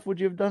kind of stuff, would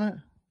you have done it?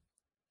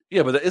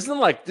 Yeah, but isn't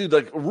like, dude,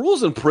 like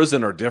rules in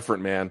prison are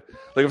different, man.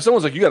 Like if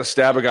someone's like, you got to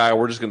stab a guy, or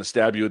we're just going to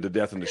stab you to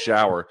death in the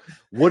shower.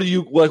 What are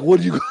you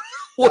going to do?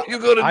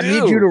 I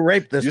need you to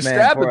rape this man.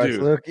 Stab for a us,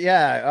 dude. Luke.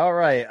 Yeah. All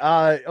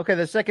right. Okay.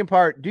 The second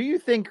part. Do you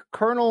think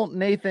Colonel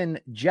Nathan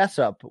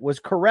Jessup was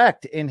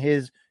correct in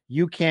his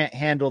 "you can't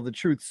handle the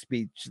truth"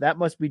 speech? That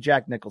must be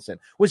Jack Nicholson.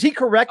 Was he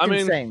correct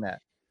in saying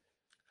that?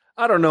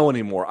 I don't know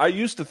anymore. I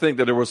used to think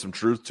that there was some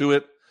truth to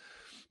it.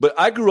 But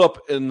I grew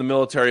up in the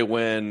military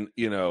when,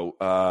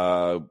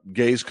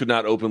 gays could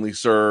not openly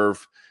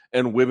serve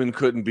and women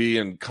couldn't be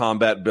in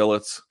combat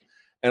billets.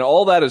 And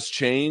all that has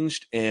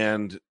changed.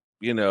 And,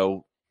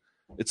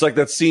 it's like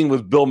that scene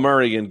with Bill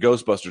Murray in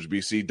Ghostbusters,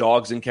 BC,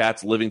 dogs and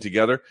cats living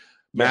together,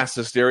 mass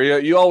hysteria.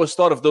 You always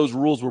thought if those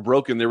rules were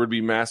broken, there would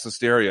be mass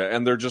hysteria.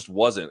 And there just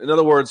wasn't. In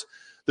other words,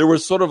 there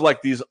was sort of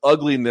like these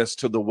ugliness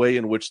to the way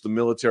in which the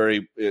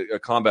military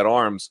combat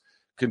arms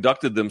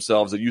conducted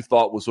themselves that you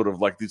thought was sort of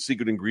like the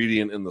secret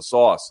ingredient in the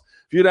sauce.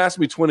 If you'd asked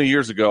me 20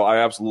 years ago, I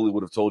absolutely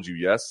would have told you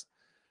yes.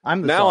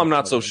 I'm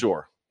not so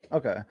sure.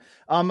 Okay.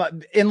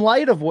 In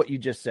light of what you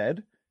just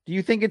said, do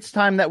you think it's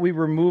time that we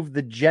remove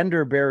the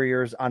gender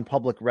barriers on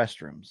public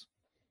restrooms?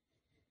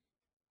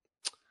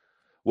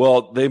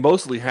 Well, they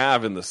mostly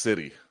have in the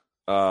city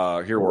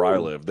here where I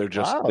live. They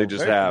just have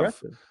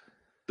aggressive.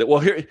 that. Well,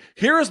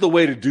 here is the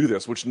way to do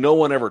this, which no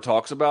one ever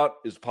talks about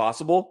is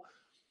possible.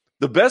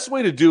 The best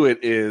way to do it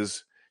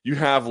is you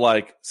have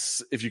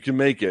if you can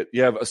make it,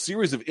 you have a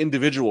series of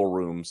individual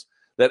rooms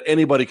that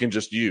anybody can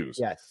just use.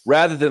 Yes.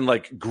 Rather than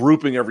like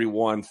grouping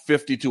everyone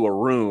 50 to a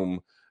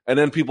room and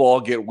then people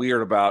all get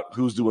weird about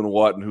who's doing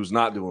what and who's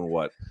not doing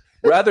what.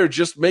 Rather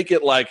just make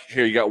it like,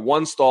 here, you got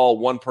one stall,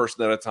 one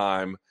person at a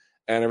time,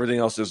 and everything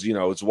else is,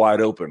 it's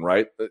wide open,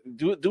 right?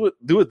 Do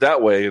it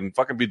that way and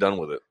fucking be done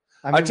with it.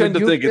 I tend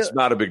to think it's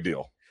not a big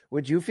deal.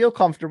 Would you feel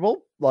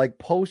comfortable, like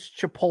post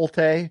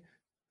Chipotle,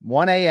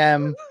 1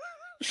 a.m.,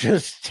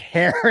 just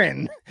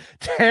tearing,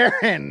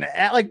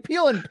 like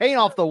peeling paint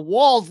off the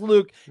walls,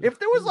 Luke? If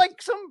there was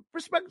like some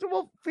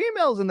respectable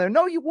females in there,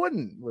 no, you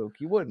wouldn't, Luke.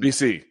 You wouldn't.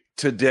 BC,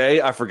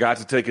 today I forgot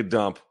to take a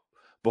dump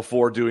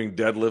before doing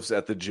deadlifts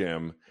at the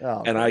gym,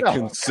 and I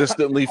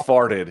consistently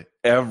farted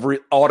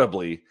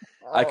audibly.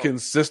 I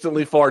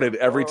consistently farted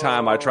every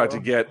time I tried to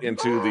get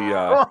into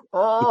the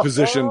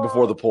position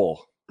before the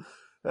pull.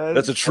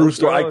 That's a true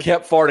story. I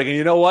kept farting, and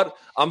you know what?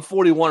 I'm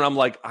 41. I'm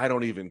like, I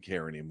don't even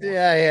care anymore.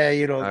 Yeah.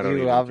 You don't.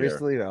 You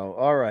obviously don't.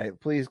 All right,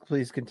 please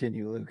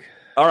continue, Luke.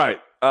 All right,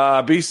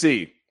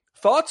 BC.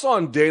 Thoughts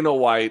on Dana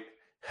White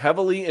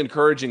heavily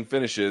encouraging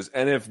finishes,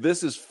 and if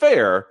this is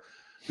fair,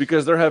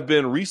 because there have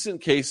been recent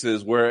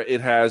cases where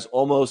it has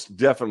almost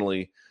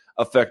definitely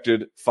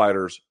affected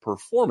fighters'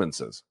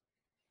 performances.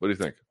 What do you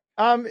think?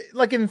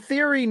 Like in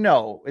theory,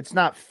 no, it's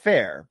not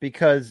fair,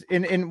 because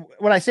in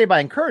what I say by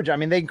encourage, I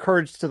mean, they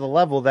encourage to the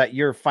level that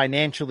you're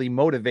financially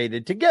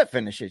motivated to get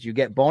finishes. You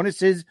get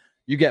bonuses,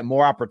 you get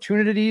more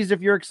opportunities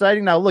if you're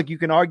exciting. Now, look, you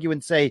can argue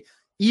and say,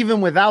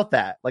 even without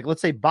that, like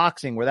let's say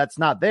boxing where that's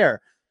not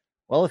there.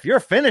 Well, if you're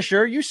a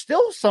finisher, you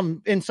still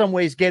in some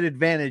ways get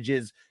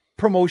advantages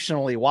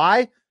promotionally.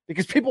 Why?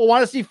 Because people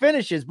want to see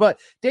finishes. But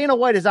Dana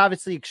White is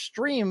obviously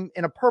extreme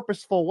in a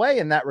purposeful way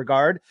in that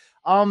regard.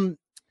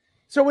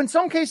 So in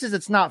some cases,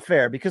 it's not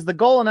fair, because the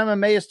goal in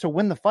MMA is to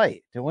win the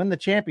fight, to win the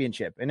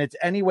championship. And it's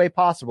any way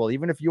possible,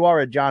 even if you are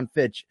a John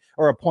Fitch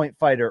or a point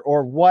fighter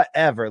or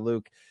whatever,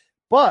 Luke.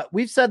 But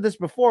we've said this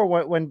before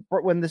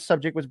when this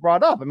subject was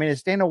brought up. I mean,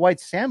 it's Dana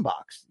White's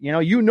sandbox.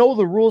 You know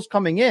the rules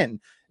coming in.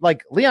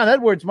 Like Leon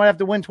Edwards might have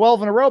to win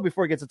 12 in a row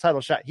before he gets a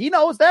title shot. He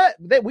knows that.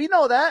 We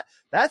know that.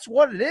 That's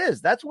what it is.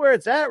 That's where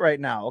it's at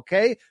right now.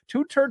 Okay.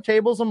 2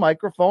 turntables, a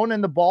microphone,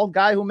 and the bald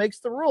guy who makes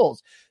the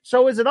rules.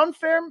 So is it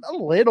unfair? A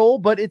little,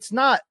 but it's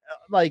not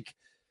like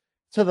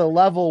to the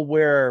level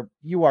where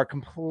you are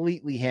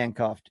completely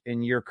handcuffed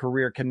and your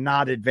career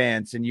cannot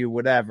advance and you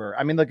whatever.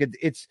 I mean, look,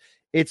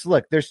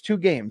 look, there's 2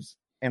 games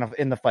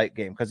in the fight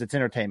game, because it's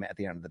entertainment at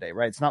the end of the day,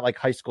 right? It's not like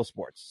high school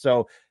sports.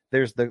 So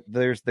there's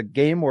the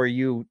game where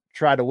you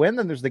try to win,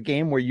 then there's the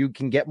game where you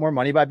can get more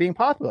money by being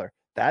popular.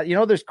 That,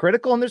 there's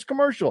critical and there's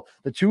commercial.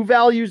 The 2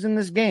 values in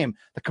this game.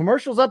 The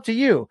commercial's up to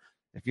you.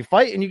 If you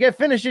fight and you get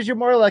finishes, you're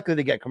more likely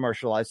to get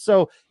commercialized.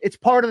 So it's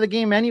part of the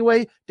game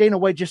anyway. Dana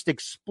White just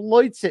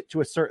exploits it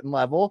to a certain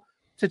level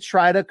to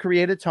try to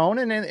create a tone,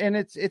 and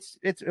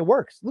it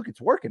works. Look, it's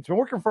working. It's been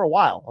working for a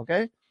while.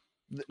 Okay.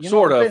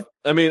 Sort of.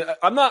 I mean,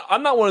 I'm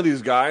not one of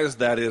these guys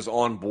that is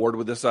on board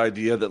with this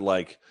idea that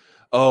like,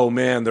 oh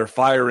man, they're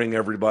firing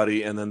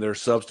everybody and then they're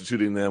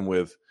substituting them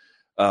with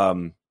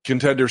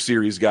Contender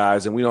Series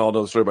guys, and we all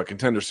know the story about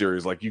Contender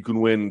Series. Like, you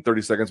can win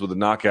 30 seconds with a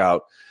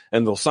knockout,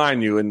 and they'll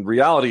sign you. And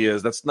reality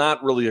is that's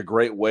not really a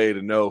great way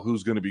to know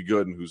who's going to be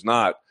good and who's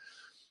not.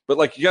 But,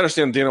 like, you got to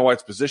understand Dana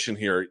White's position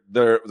here.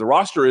 The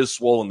roster is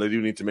swollen. They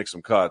do need to make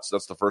some cuts.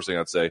 That's the first thing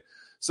I'd say.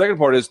 Second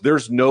part is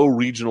there's no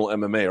regional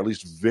MMA, or at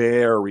least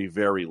very,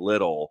 very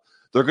little.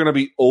 They're going to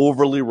be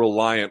overly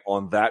reliant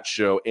on that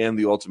show and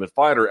The Ultimate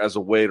Fighter as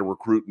a way to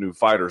recruit new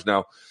fighters.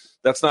 Now,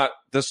 that's not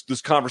this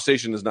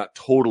conversation is not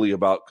totally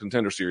about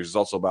Contender Series. It's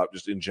also about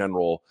just in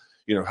general,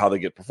 how they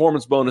get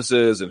performance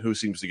bonuses and who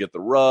seems to get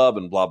the rub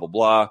and blah, blah,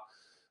 blah.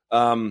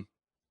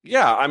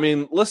 Yeah, I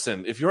mean,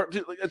 listen, so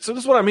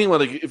this is what I mean.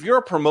 Like, if you're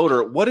a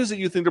promoter, what is it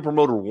you think the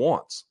promoter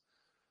wants?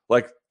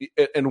 Like,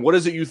 and what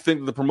is it you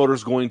think the promoter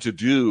is going to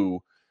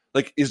do?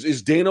 Like,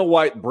 is Dana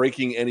White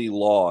breaking any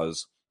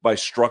laws by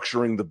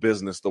structuring the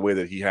business the way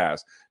that he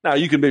has? Now,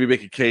 you can maybe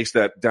make a case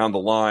that down the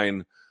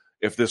line,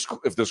 if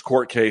this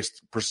court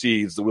case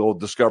proceeds, that we'll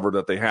discover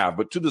that they have.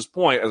 But to this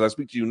point, as I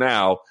speak to you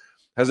now,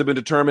 has it been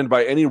determined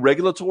by any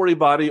regulatory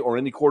body or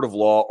any court of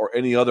law or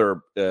any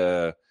other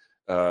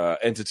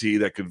entity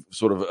that could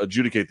sort of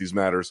adjudicate these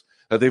matters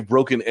that they've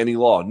broken any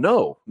law?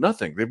 No,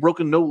 nothing. They've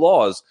broken no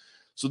laws.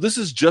 So this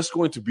is just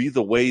going to be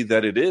the way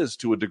that it is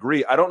to a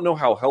degree. I don't know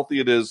how healthy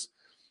it is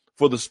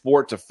for the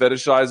sport to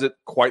fetishize it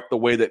quite the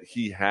way that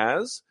he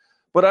has.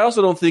 But I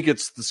also don't think the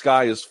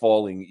sky is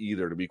falling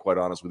either, to be quite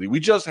honest with you. We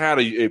just had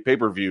a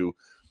pay-per-view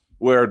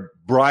where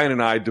Brian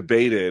and I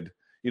debated,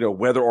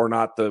 whether or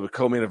not the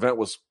co-main event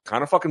was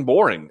kind of fucking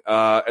boring.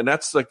 And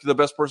that's like the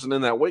best person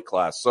in that weight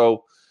class.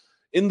 So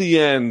in the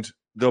end,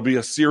 there'll be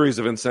a series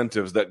of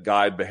incentives that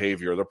guide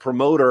behavior. The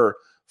promoter,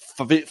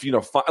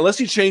 unless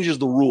he changes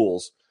the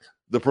rules,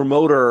 the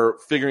promoter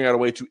figuring out a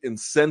way to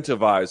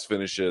incentivize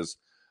finishes,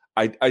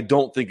 I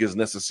don't think is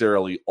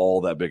necessarily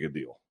all that big a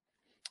deal.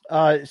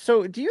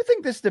 So do you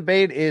think this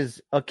debate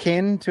is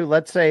akin to,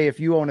 let's say, if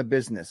you own a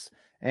business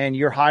and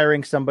you're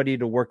hiring somebody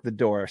to work the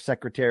door, a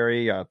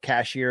secretary, a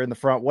cashier in the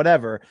front,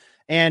 whatever,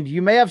 and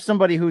you may have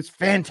somebody who's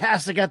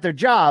fantastic at their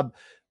job,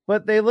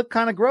 but they look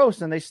kind of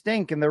gross and they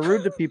stink and they're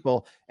rude to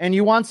people, and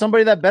you want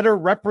somebody that better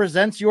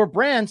represents your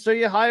brand, so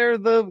you hire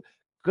the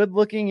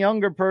good-looking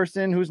younger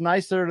person who's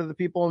nicer to the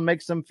people and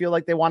makes them feel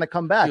like they want to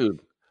come back.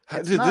 Dude,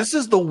 this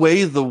is the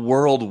way the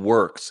world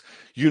works.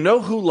 You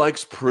know who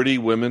likes pretty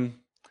women?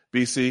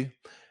 BC,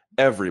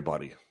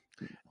 everybody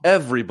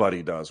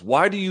does.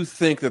 Why do you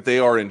think that they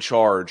are in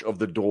charge of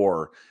the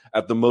door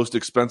at the most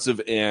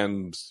expensive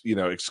and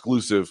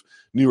exclusive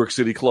New York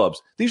City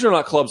clubs? These are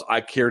not clubs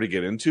I care to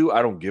get into.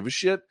 I don't give a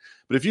shit.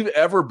 But if you've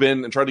ever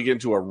been and tried to get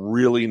into a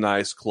really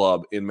nice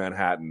club in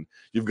Manhattan,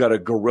 you've got a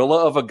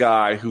gorilla of a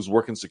guy who's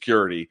working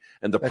security,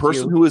 and the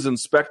person who is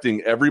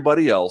inspecting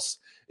everybody else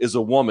is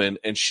a woman,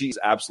 and she's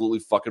absolutely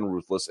fucking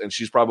ruthless, and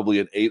she's probably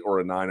an 8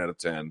 or a 9 out of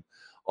 10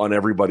 on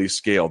everybody's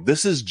scale.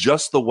 This is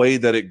just the way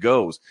that it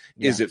goes.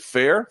 Yeah. Is it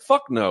fair?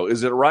 Fuck no.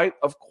 Is it right?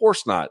 Of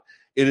course not.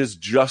 It is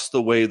just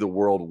the way the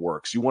world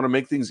works. You want to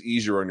make things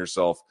easier on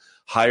yourself.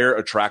 Hire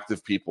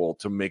attractive people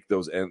to make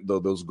those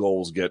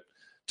goals get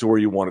to where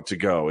you want it to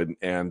go.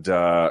 And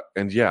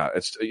yeah,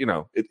 it's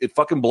it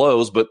fucking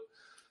blows. But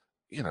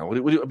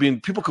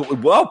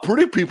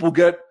pretty people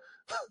get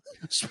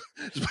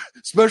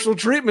special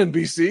treatment.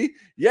 BC,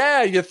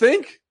 yeah, you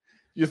think?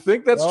 You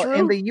think that's true?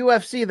 In the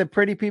UFC, the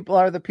pretty people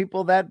are the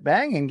people that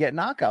bang and get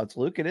knockouts,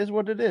 Luke. It is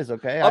what it is,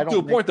 okay? Up to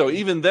a point, though.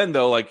 Even then,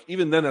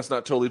 that's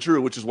not totally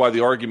true, which is why the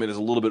argument is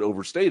a little bit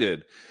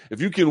overstated. If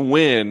you can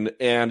win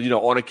and,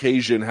 on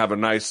occasion have a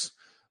nice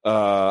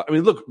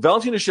look,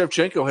 Valentina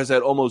Shevchenko has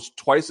had almost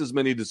twice as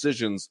many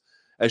decisions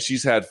as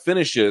she's had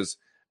finishes,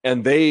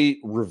 and they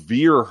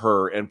revere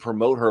her and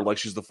promote her like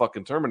she's the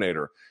fucking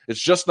Terminator.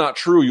 It's just not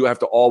true. You have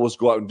to always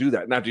go out and do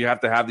that. Now, do you have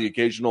to have the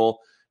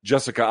occasional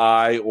Jessica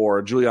Ai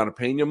or Juliana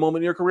Pena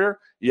moment in your career?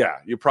 Yeah,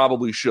 you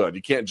probably should.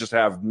 You can't just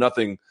have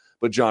nothing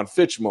but John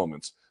Fitch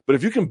moments. But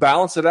if you can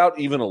balance it out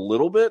even a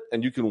little bit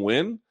and you can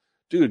win,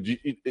 dude,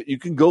 you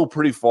can go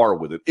pretty far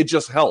with it. It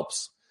just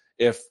helps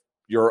if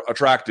you're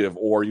attractive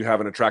or you have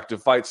an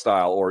attractive fight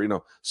style or,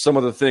 some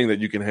other thing that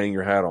you can hang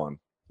your hat on.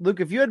 Luke,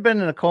 if you had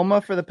been in a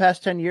coma for the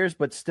past 10 years,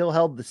 but still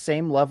held the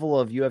same level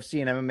of UFC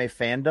and MMA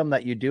fandom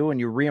that you do, and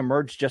you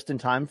reemerged just in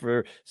time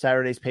for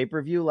Saturday's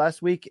pay-per-view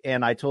last week,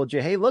 and I told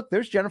you, hey, look,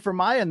 there's Jennifer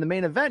Maia in the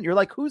main event. You're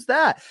like, who's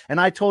that?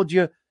 And I told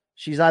you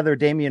she's either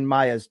Damian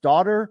Maia's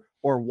daughter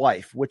or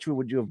wife. Which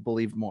would you have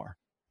believed more?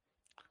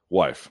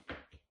 Wife.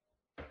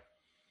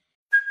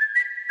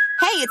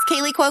 Hey, it's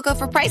Kaylee Cuoco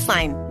for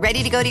Priceline.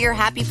 Ready to go to your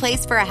happy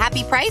place for a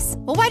happy price?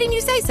 Well, why didn't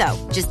you say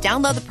so? Just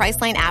download the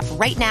Priceline app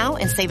right now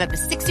and save up to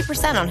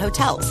 60% on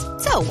hotels.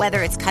 So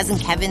whether it's Cousin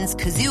Kevin's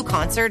Kazoo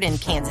Concert in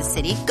Kansas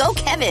City, go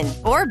Kevin,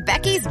 or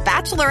Becky's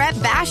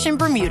Bachelorette Bash in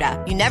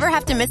Bermuda, you never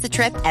have to miss a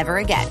trip ever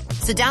again.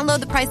 So download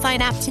the Priceline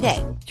app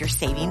today. Your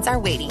savings are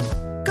waiting.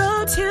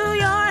 Go to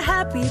your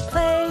happy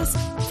place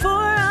for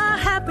a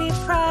happy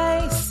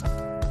price.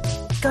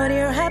 Go to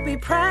your happy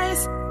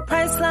price,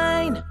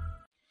 Priceline.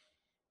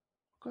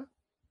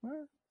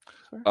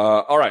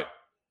 All right.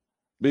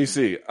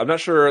 BC, I'm not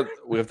sure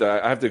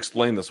I have to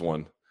explain this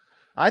one.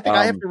 I think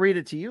I have to read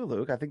it to you,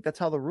 Luke. I think that's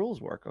how the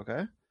rules work.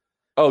 Okay.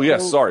 Oh,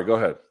 yes. Sorry. Go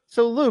ahead.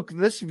 So, Luke,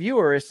 this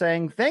viewer is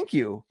saying, thank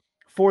you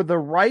for the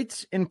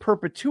rights in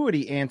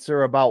perpetuity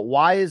answer about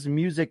why is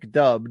music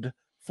dubbed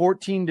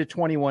 14 to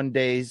 21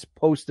 days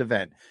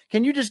post-event.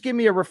 Can you just give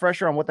me a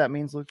refresher on what that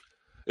means, Luke?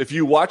 If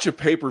you watch a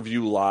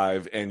pay-per-view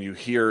live and you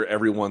hear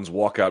everyone's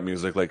walkout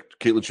music, like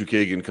Caitlin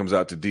Chukagian comes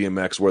out to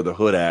DMX, Where the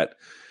Hood At,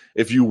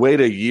 if you wait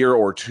a year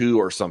or two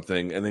or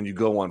something, and then you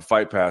go on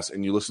Fight Pass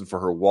and you listen for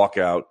her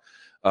walkout,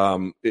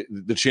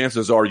 the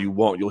chances are you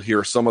won't. You'll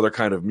hear some other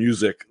kind of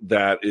music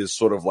that is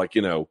sort of like,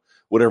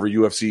 whatever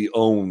UFC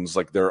owns,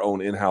 like their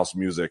own in-house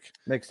music.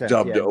 Makes sense,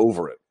 dubbed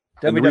over it.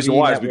 And the reason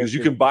why is because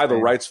you can buy the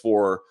rights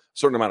for a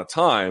certain amount of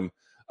time,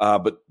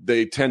 but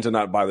they tend to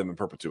not buy them in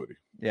perpetuity.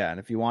 Yeah,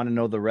 and if you want to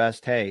know the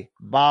rest, hey,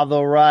 buy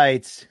the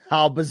rights.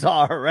 How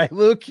bizarre, right,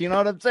 Luke? You know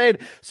what I'm saying?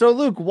 So,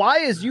 Luke, why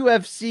is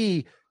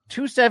UFC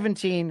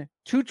 217,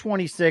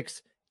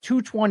 226,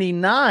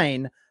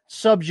 229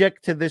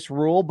 subject to this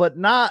rule, but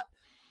not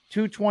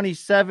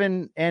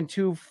 227 and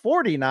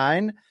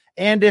 249?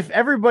 And if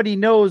everybody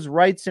knows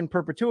rights in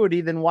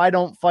perpetuity, then why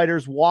don't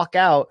fighters walk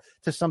out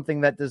to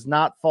something that does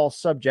not fall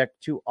subject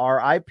to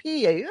RIP?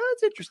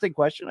 That's an interesting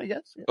question, I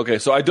guess. Okay,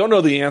 so I don't know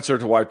the answer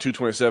to why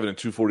 227 and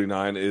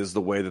 249 is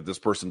the way that this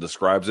person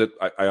describes it.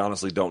 I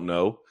honestly don't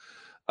know.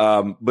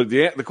 But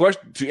the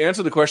question, to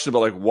answer the question about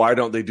like why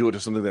don't they do it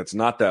to something that's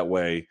not that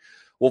way?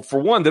 Well, for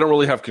one, they don't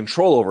really have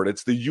control over it.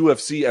 It's the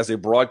UFC as a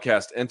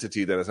broadcast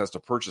entity that has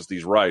to purchase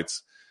these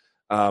rights.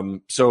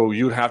 So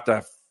you'd have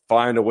to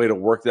find a way to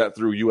work that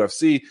through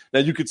UFC. Now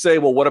you could say,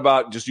 well, what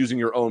about just using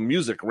your own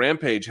music?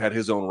 Rampage had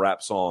his own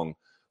rap song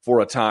for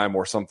a time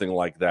or something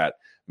like that.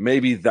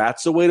 Maybe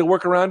that's a way to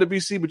work around it,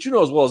 BC. But you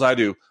know as well as I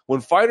do,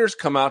 when fighters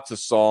come out to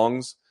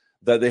songs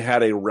that they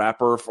had a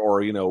rapper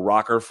or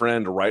rocker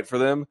friend write for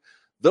them,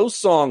 those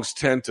songs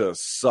tend to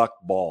suck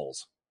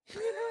balls.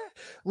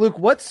 Luke,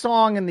 what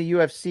song in the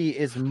UFC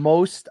is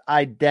most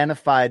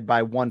identified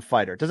by one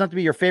fighter? It doesn't have to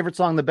be your favorite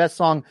song, the best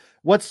song.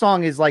 What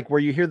song is like where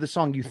you hear the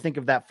song, you think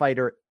of that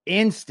fighter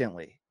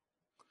instantly?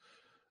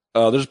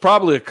 There's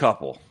probably a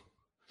couple.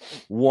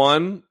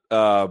 One,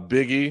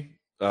 Biggie,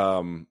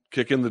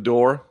 Kick in the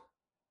Door.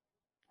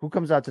 Who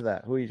comes out to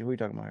that? Who are you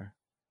talking about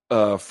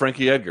here?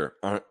 Frankie Edgar.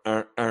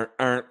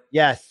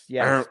 Yes.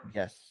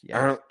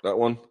 That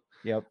one.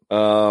 Yep.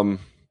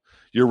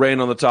 You're Rain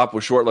on the Top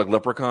with Short Like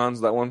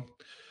Leprechauns, that one.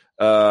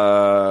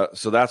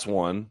 So that's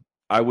one.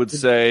 I would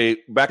say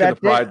back in the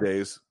Pride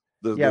days,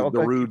 the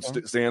Rude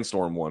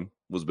Sandstorm one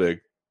was big.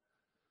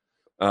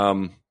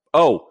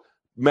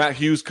 Matt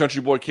Hughes,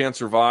 Country Boy Can't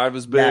Survive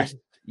is big.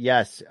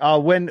 Yes.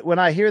 When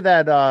I hear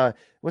that,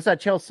 what's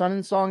that Chael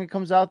Sonnen song? It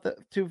comes out for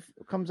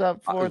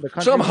the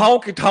country. Some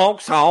honky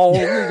tonk song,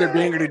 the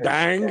dingity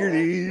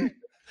dangity.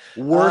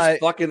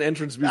 Worst fucking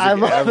entrance music I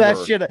love ever. that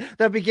shit.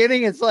 The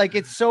beginning, it's like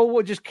it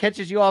just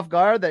catches you off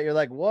guard that you're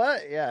like,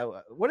 what? Yeah,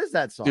 what is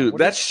that song?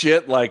 Dude,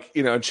 shit, like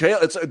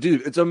Chael.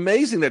 It's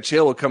amazing that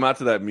Chael will come out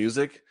to that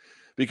music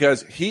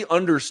because he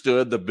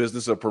understood the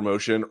business of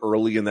promotion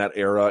early in that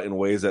era in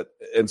ways that,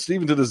 and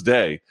even to this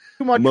day,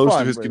 most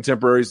of his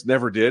contemporaries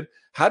never did.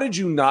 How did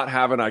you not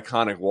have an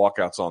iconic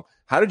walkout song?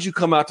 How did you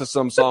come out to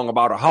some song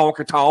about a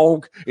honky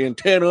tonk in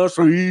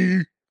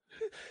Tennessee?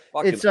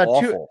 Fucking it's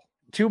awful.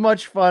 Too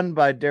Much Fun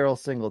by Daryl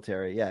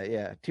Singletary.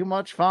 Yeah. Too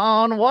much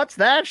fun. What's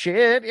that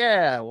shit?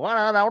 Yeah.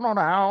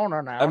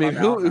 I mean,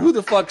 who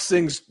the fuck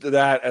sings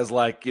that as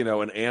like,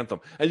 an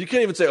anthem? And you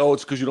can't even say, oh,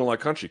 it's because you don't like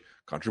country.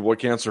 Country Boy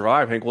Can't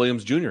Survive, Hank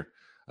Williams Jr.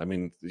 I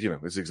mean,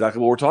 it's exactly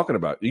what we're talking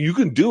about. You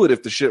can do it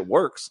if the shit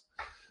works.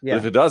 Yeah. But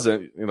if it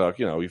doesn't,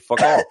 you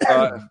fuck off.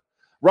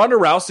 Ronda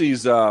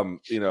Rousey's,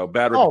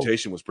 bad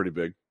reputation was pretty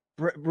big.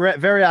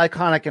 Very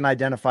iconic and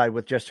identified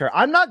with just her.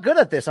 I'm not good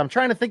at this. I'm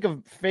trying to think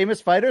of famous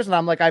fighters, and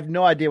I'm like, I have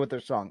no idea what their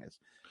song is.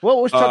 What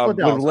was Chuck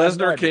Liddell's? When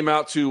Lesnar came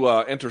out to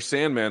enter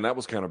Sandman, that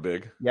was kind of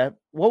big. Yeah.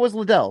 What was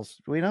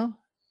Liddell's? Do we know?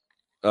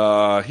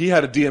 He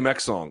had a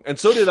DMX song, and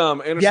so did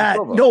Anderson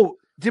Silva.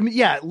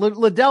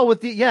 Liddell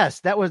with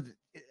that was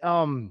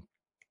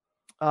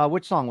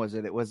which song was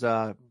it? It was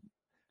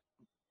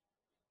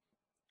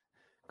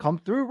Come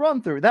Through,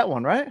 Run Through, that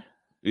one, right?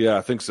 Yeah,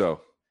 I think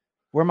so.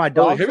 Where my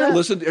dog? Have you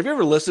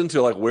ever listened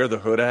to like Where the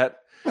Hood At?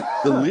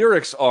 The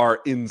lyrics are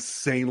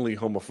insanely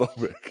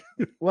homophobic.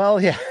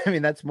 Well, yeah, I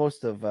mean that's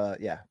most of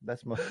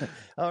that's most.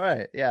 All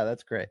right, yeah,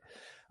 that's great.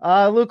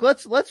 Luke,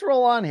 let's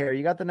roll on here.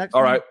 You got the next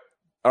one?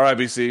 All right,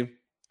 BC.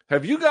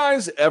 Have you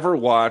guys ever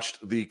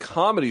watched the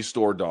Comedy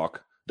Store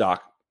doc,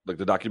 like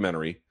the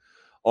documentary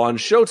on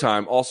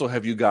Showtime? Also,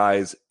 have you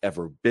guys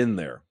ever been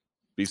there?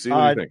 BC,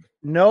 what do you think?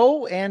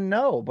 No and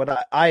no,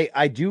 but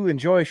I do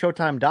enjoy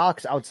Showtime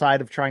docs outside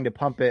of trying to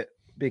pump it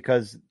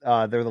because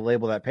they're the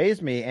label that pays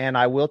me, and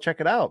I will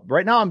check it out.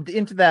 Right now, I'm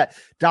into that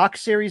doc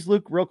series,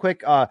 Luke, real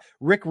quick.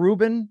 Rick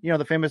Rubin,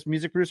 the famous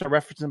music producer, I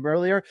referenced him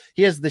earlier.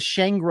 He has the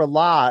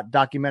Shangri-La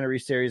documentary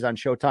series on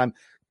Showtime,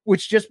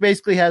 which just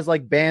basically has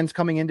like bands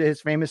coming into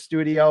his famous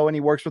studio, and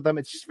he works with them.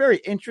 It's just very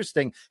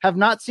interesting. Have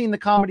not seen the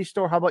Comedy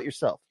Store. How about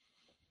yourself?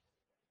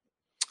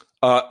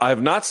 I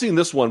have not seen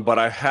this one, but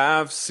I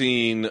have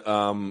seen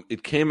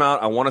it came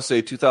out, I want to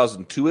say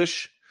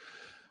 2002-ish.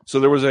 So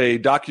there was a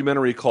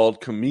documentary called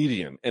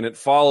Comedian, and it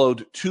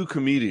followed two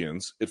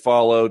comedians. It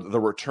followed the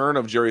return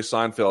of Jerry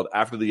Seinfeld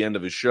after the end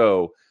of his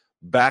show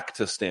back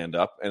to stand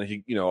up, and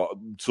he,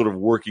 sort of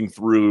working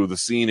through the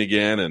scene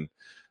again and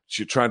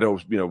trying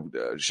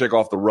to, shake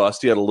off the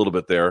rust. He had a little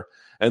bit there.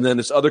 And then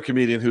this other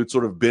comedian who'd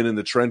sort of been in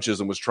the trenches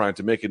and was trying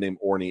to make a name,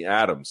 Orny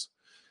Adams.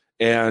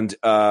 And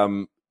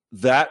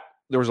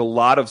there was a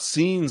lot of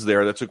scenes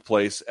there that took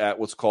place at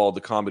what's called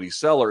the Comedy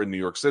Cellar in New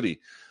York City.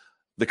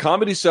 The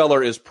Comedy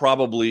Cellar is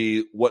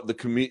probably what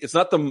it's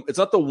not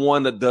the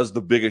one that does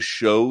the biggest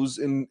shows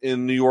in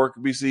New York,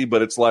 BC,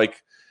 but it's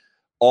like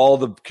all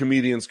the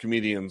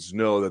comedians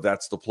know that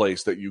that's the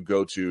place that you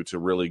go to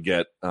really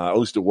get, at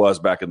least it was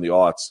back in the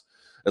aughts,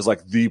 as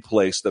like the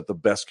place that the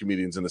best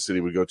comedians in the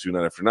city would go to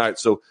night after night.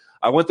 So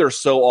I went there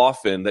so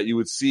often that you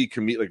would see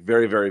like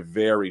very, very,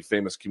 very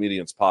famous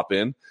comedians pop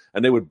in,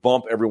 and they would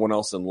bump everyone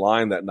else in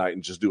line that night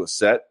and just do a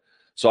set.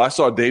 So I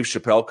saw Dave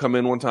Chappelle come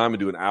in one time and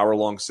do an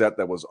hour-long set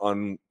that was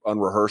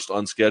unrehearsed,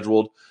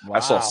 unscheduled. Wow. I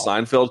saw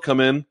Seinfeld come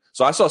in.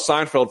 So I saw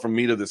Seinfeld from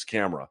me to this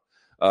camera.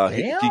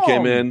 He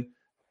came in.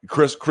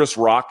 Chris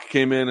Rock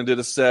came in and did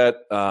a set.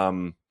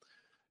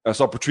 I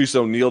saw Patrice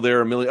O'Neal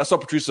there. I saw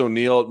Patrice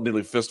O'Neal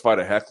nearly fist fight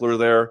a heckler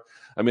there.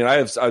 I mean, I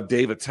have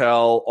Dave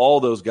Attell, all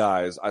those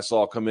guys I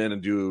saw come in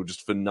and do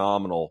just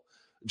phenomenal.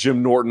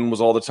 Jim Norton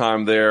was all the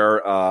time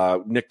there.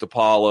 Nick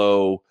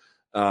DiPaolo.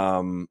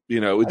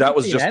 That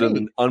was just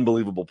an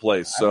unbelievable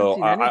place.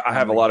 So I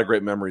have a lot of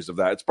great memories of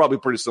that. It's probably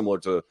pretty similar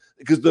to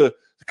because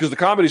the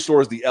Comedy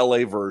Store is the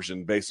LA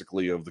version,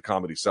 basically, of the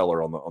Comedy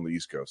Cellar on the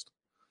East Coast.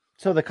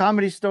 So the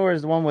Comedy Store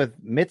is the one with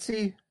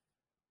Mitzi.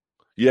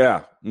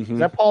 Yeah. Mm-hmm. Is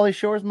that Pauly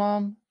Shore's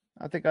mom?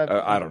 I think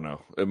I don't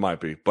know. It might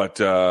be,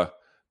 but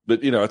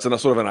it's a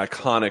sort of an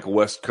iconic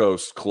West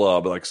Coast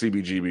club like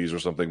CBGB's or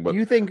something. But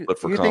but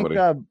for comedy,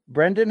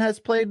 Brendan has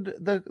played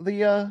the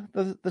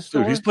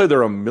store. Dude, he's played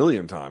there a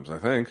million times. I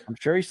think. I'm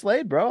sure he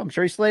slayed, bro. I'm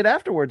sure he slayed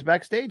afterwards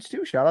backstage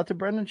too. Shout out to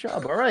Brendan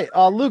Schaub. All right,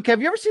 Luke,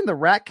 have you ever seen the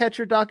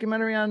Ratcatcher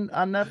documentary on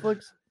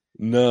Netflix?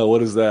 No.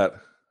 What is that?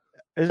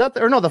 Is that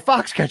the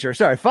Foxcatcher?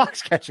 Sorry,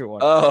 Foxcatcher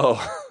one. Oh.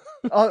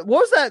 What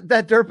was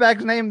that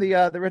dirtbag's name?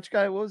 The rich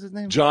guy. What was his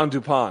name? John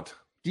DuPont.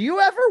 Do you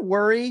ever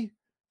worry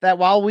that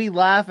while we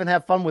laugh and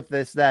have fun with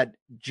this, that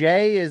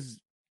Jay is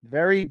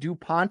very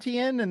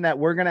DuPontian and that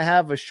we're going to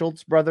have a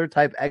Schultz brother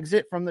type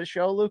exit from the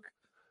show, Luke?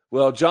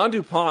 Well, John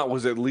DuPont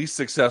was at least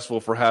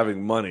successful for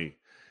having money.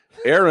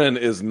 Aaron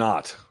is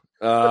not.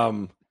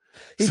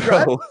 He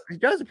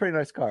drives a pretty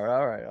nice car.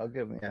 All right, I'll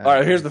give him. Yeah. All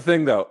right, here's the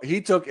thing, though.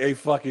 He took a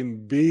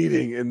fucking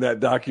beating in that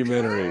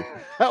documentary.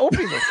 I hope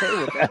he's okay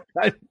with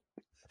that.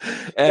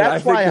 And I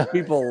think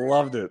people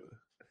loved it.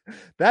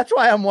 That's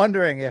why I'm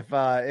wondering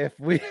if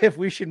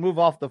we should move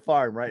off the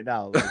farm right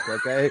now. Luke,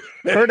 okay,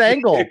 Kurt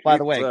Angle, by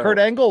the way, Kurt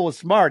Angle was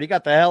smart. He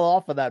got the hell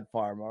off of that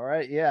farm. All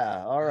right,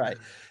 yeah, all right.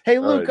 Hey,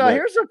 Luke,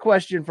 here's a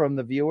question from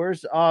the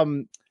viewers.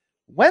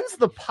 When's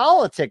the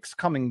politics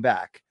coming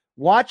back?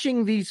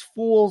 Watching these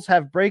fools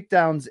have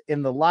breakdowns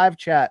in the live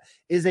chat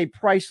is a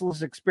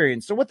priceless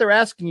experience. So what they're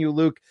asking you,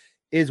 Luke,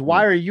 is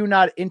why are you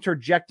not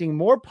interjecting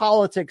more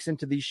politics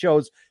into these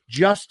shows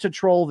just to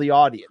troll the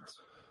audience?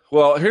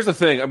 Well, here's the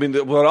thing. I mean,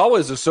 what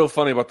always is so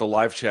funny about the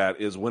live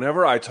chat is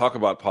whenever I talk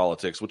about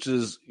politics, which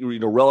is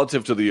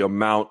relative to the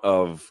amount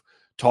of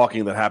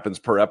talking that happens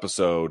per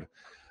episode,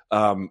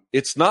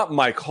 it's not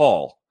my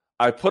call.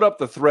 I put up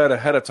the thread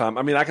ahead of time.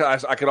 I mean, I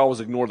could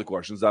always ignore the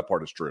questions. That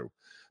part is true.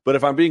 But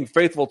if I'm being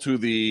faithful to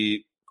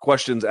the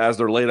questions as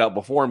they're laid out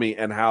before me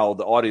and how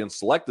the audience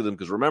selected them,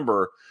 because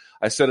remember,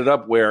 I set it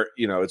up where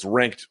it's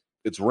ranked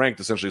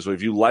essentially. So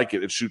if you like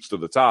it, it shoots to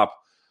the top.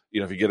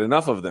 If you get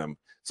enough of them.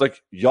 It's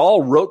like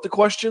y'all wrote the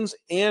questions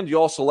and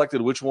y'all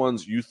selected which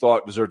ones you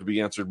thought deserved to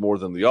be answered more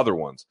than the other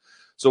ones.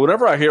 So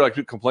whenever I hear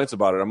complaints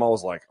about it, I'm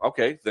always like,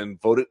 okay, then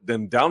vote it,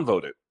 then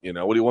downvote it.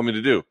 What do you want me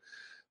to do?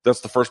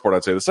 That's the first part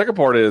I'd say. The second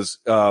part is,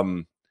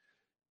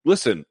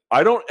 listen,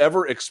 I don't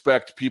ever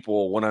expect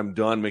people when I'm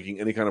done making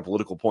any kind of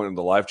political point in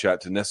the live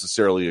chat to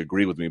necessarily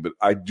agree with me. But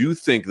I do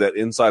think that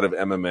inside of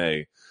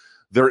MMA,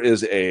 there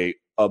is a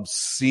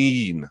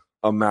obscene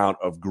amount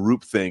of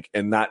groupthink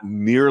and not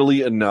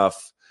nearly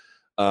enough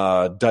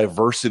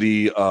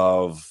diversity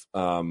of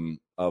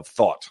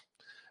thought.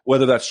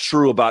 Whether that's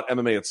true about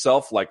MMA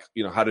itself, like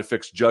how to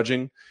fix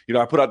judging.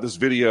 I put out this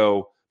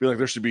video being like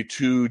there should be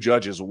two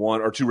judges,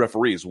 one or two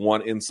referees,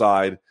 one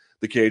inside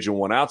the cage and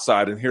one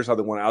outside, and here's how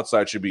the one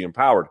outside should be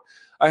empowered.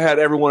 I had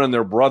everyone and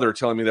their brother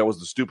telling me that was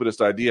the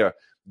stupidest idea.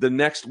 The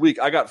next week,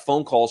 I got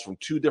phone calls from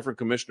two different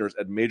commissioners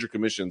at major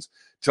commissions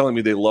telling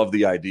me they love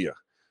the idea.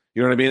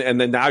 You know what I mean? And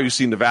then now you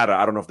see Nevada.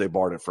 I don't know if they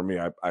barred it for me.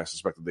 I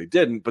suspect that they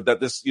didn't, but that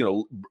this,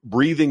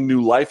 breathing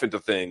new life into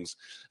things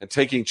and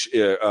taking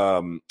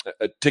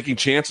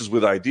chances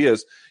with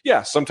ideas.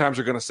 Yeah, sometimes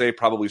you're going to say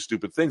probably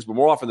stupid things, but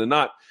more often than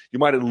not, you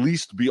might at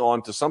least be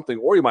onto something,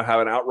 or you might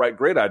have an outright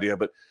great idea.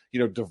 But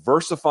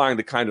diversifying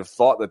the kind of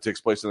thought that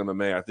takes place in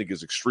MMA, I think,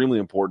 is extremely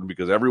important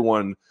because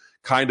everyone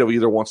kind of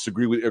either wants to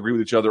agree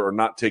with each other or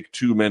not take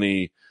too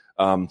many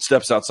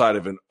steps outside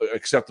of an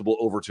acceptable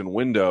Overton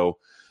window.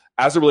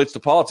 As it relates to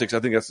politics, I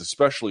think that's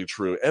especially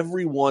true.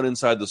 Everyone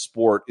inside the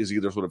sport is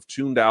either sort of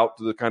tuned out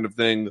to the kind of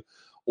thing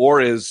or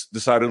is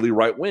decidedly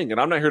right-wing. And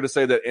I'm not here to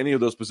say that any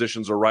of those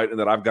positions are right and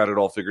that I've got it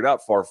all figured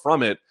out. Far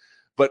from it.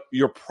 But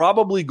you're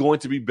probably going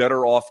to be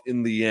better off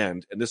in the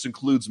end. And this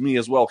includes me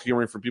as well,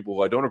 hearing from people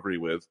who I don't agree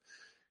with,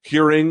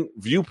 hearing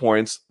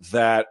viewpoints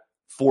that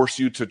force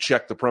you to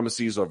check the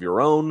premises of your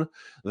own,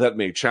 that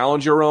may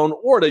challenge your own,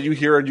 or that you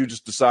hear and you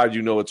just decide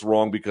it's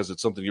wrong because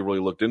it's something you really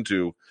looked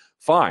into.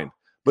 Fine.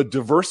 But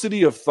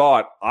diversity of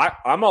thought,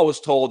 I'm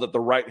always told that the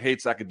right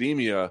hates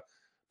academia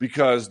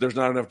because there's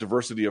not enough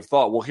diversity of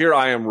thought. Well, here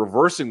I am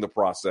reversing the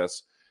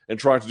process and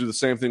trying to do the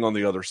same thing on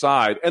the other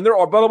side. And there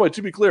are, by the way,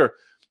 to be clear,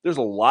 there's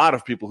a lot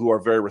of people who are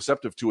very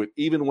receptive to it,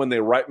 even when they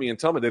write me and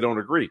tell me they don't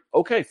agree.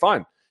 Okay,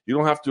 fine. You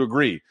don't have to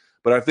agree.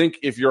 But I think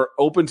if you're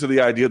open to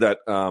the idea that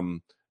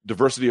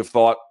diversity of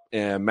thought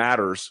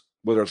matters,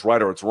 whether it's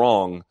right or it's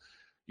wrong,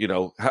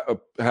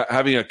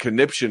 having a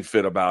conniption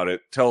fit about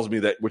it tells me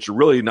that what you're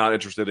really not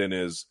interested in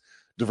is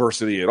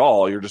diversity at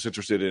all. You're just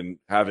interested in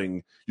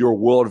having your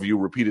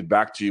worldview repeated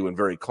back to you in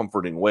very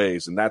comforting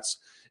ways. And that's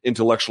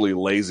intellectually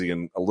lazy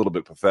and a little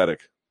bit pathetic.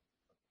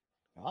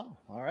 Oh,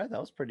 all right. That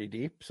was pretty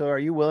deep. So are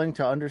you willing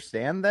to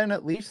understand then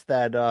at least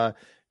that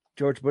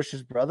George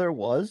Bush's brother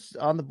was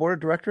on the board of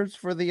directors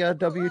for the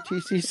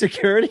WTC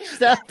security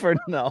staff or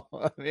no?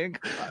 I mean,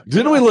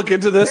 didn't we look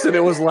into this and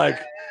it was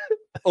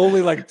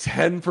only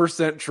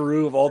 10%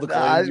 true of all the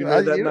claims you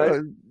made that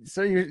night?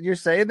 So you're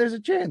saying there's a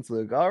chance,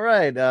 Luke. All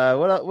right.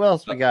 What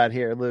else we got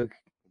here, Luke?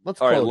 All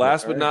right.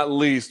 Last but not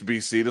least,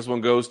 BC, this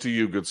one goes to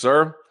you, good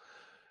sir.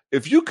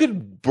 If you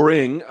could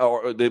bring,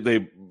 or they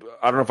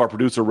I don't know if our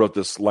producer wrote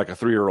this like a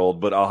 3-year-old,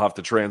 but I'll have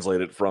to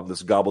translate it from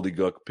this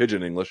gobbledygook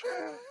pigeon English.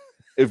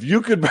 If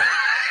you could,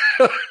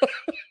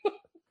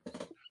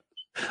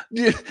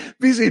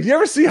 BC, do you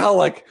ever see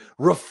how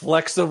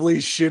reflexively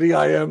shitty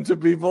I am to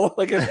people?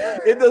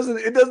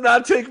 It does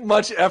not take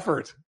much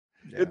effort.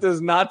 Yeah. It does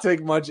not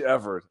take much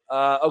effort.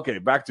 Okay,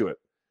 back to it.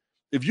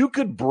 If you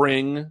could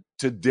bring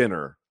to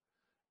dinner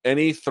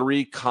any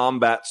 3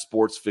 combat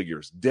sports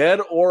figures, dead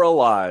or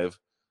alive,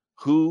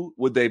 who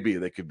would they be?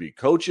 They could be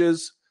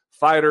coaches,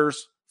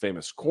 fighters,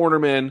 famous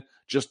cornermen,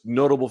 just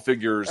notable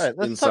figures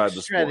inside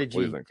the sport. What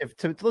do you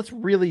think? Let's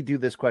really do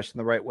this question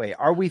the right way.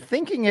 Are we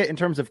thinking it in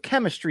terms of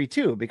chemistry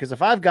too? Because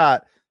if I've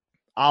got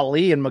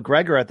Ali and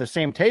McGregor at the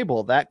same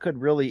table, that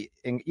could really,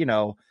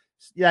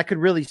 that could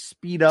really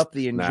speed up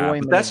the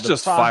enjoyment. But that's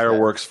just process.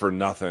 Fireworks for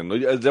nothing.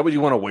 Is that what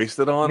you want to waste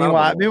it on?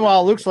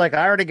 Meanwhile, Luke's like,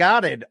 I already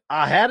got it.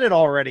 I had it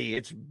already.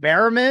 It's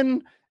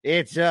Behrman,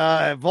 it's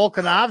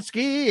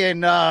Volkanovski,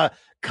 and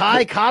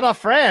Kai Kara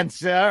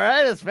France. All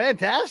right, it's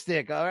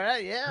fantastic. All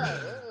right, yeah.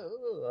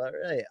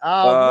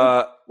 All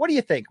right. What do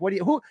you think?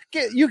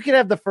 You could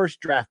have the first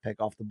draft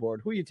pick off the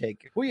board. Who you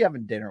take? Who you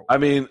having dinner with? I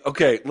mean,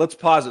 okay, let's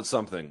posit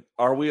something.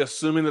 Are we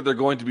assuming that they're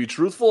going to be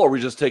truthful, or are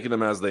we just taking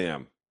them as they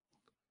am?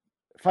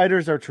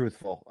 Fighters are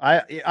truthful.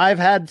 I've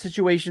had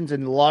situations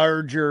in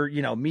larger,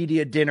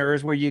 media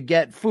dinners where you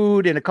get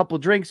food and a couple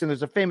of drinks, and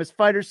there's a famous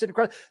fighter sitting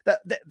across.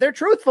 They're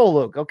truthful,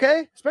 Luke.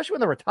 Okay, especially when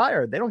they're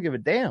retired, they don't give a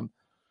damn.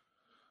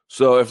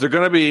 So if they're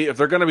gonna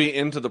be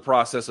into the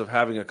process of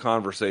having a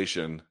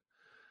conversation,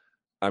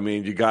 I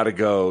mean, you got to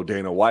go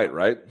Dana White,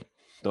 right?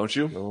 Don't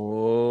you?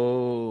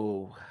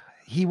 Oh,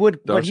 he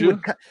would. Don't you?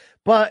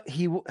 But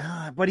he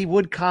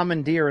would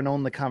commandeer and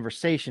own the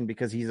conversation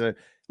because he's a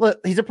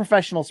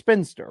professional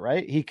spinster,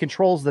 right? He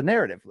controls the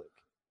narrative, Luke.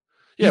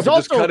 Yeah, but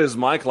just cut his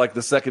mic like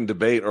the second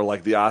debate or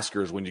like the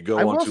Oscars when you go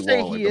on too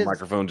long, the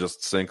microphone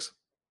just sinks.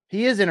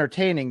 He is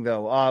entertaining,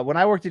 though. When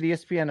I worked at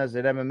ESPN as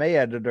an MMA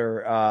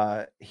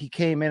editor, he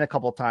came in a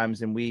couple of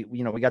times, and we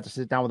got to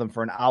sit down with him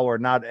for an hour,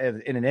 not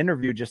in an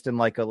interview, just in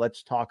a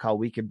let's talk how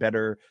we could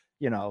better,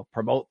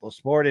 promote the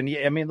sport. And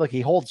look,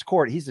 he holds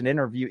court. He's an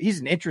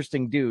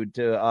interesting dude.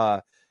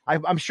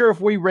 I'm sure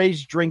if we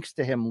raise drinks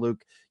to him,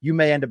 Luke, you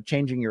may end up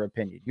changing your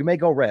opinion. You may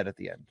go red at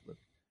the end, Luke.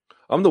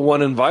 I'm the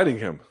one inviting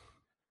him.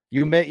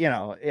 You may,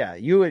 yeah.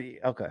 You would,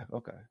 okay,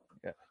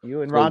 yeah.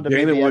 You and Rhonda.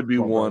 Dana would be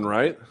one,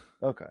 right?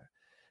 Okay.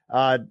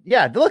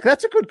 Yeah, look,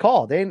 that's a good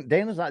call.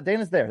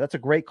 Dana's there. That's a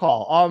great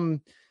call.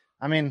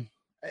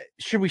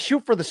 Should we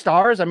shoot for the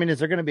stars? Is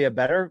there going to be a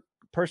better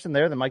person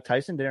there than Mike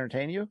Tyson to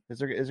entertain you? Is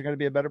there going to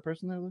be a better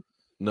person there, Luke?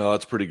 No,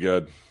 that's pretty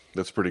good.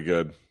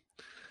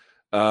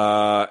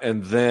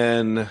 And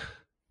then,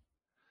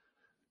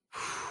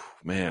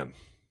 man,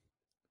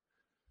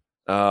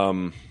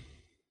 don't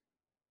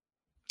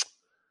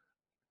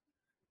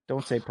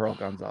say Pearl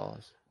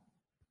Gonzalez.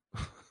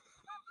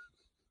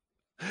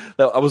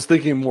 I was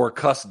thinking more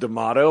Cus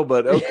D'Amato,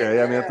 but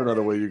okay. I mean, that's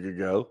another way you could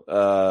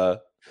go.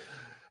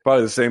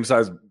 Probably the same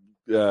size.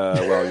 Wow,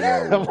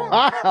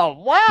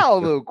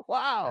 Luke.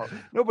 Wow.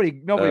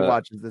 Nobody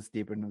watches this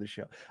deep into the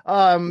show.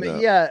 No.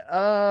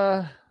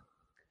 Yeah.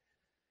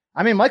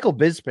 I mean, Michael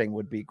Bisping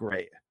would be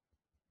great,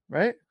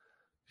 right?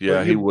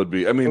 Yeah, he would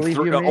be. I mean, Believe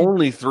you me?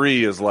 only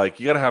 3 is like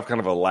you got to have kind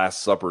of a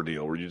Last Supper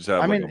deal where you just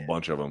have I like mean, a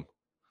bunch of them.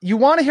 You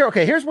want to hear?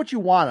 Okay, here's what you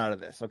want out of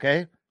this.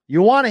 Okay,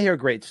 you want to hear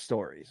great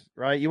stories,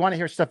 right? You want to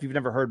hear stuff you've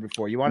never heard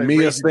before. You want to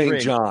Mia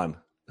St. John.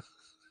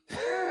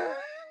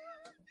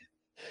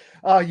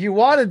 You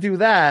want to do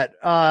that.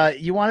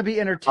 You want to be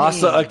entertained.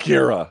 Asa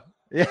Akira.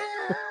 Yeah.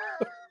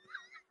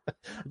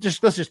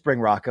 Let's just bring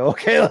Rocco.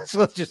 Okay, let's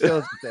just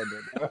end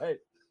it. All right.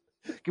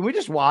 Can we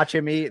just watch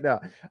him eat?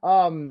 No.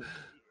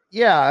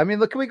 Yeah. I mean,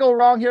 look, can we go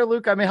wrong here,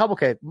 Luke? I mean,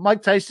 okay.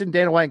 Mike Tyson,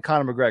 Dana White, and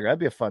Conor McGregor. That'd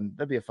be a fun.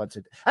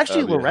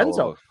 Actually,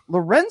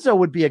 Lorenzo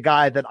would be a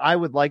guy that I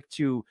would like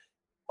to,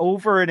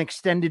 over an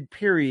extended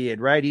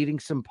period, right? Eating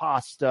some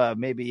pasta,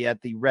 maybe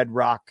at the Red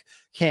Rock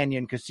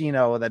Canyon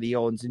Casino that he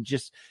owns, and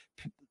just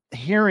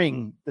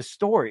hearing the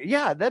story.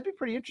 Yeah, that'd be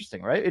pretty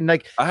interesting, right? And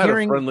like I had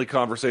a friendly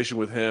conversation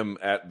with him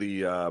at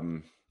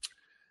the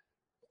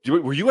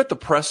were you at the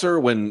presser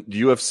when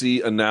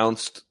UFC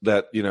announced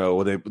that, you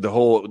know, the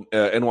whole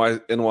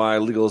NY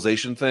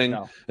legalization thing?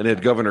 No. And they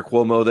had Governor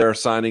Cuomo there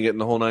signing it in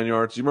the whole 9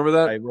 yards? Do you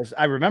remember that?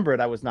 I remember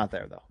it. I was not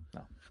there though.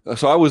 No.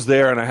 So I was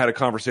there and I had a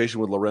conversation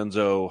with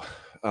Lorenzo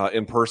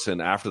in person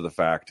after the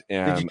fact.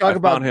 And Did you talk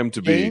about him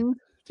to gains?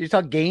 Did you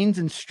talk gains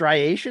and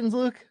striations,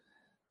 Luke?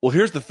 Well,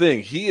 here's the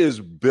thing. He is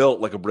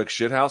built like a brick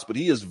shithouse, but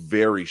he is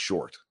very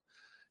short.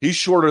 He's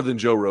shorter than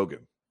Joe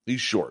Rogan.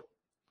 He's short.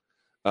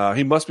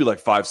 He must be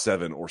like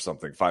 5'7" or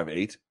something,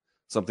 5'8",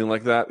 something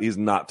like that. He's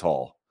not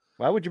tall.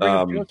 Why would you bring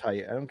up Joe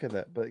tight? I don't get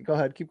that. But go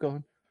ahead, keep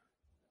going.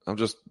 I'm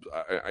just,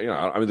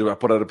 I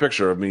put out a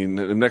picture of me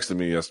next to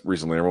me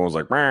recently. Everyone was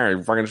like, "Man,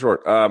 you're fucking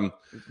short."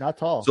 He's not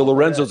tall. So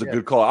Lorenzo's a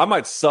good call. I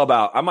might sub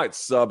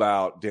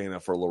out Dana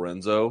for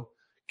Lorenzo.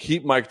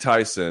 Keep Mike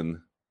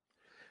Tyson.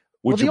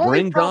 Would you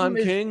bring Don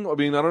King? I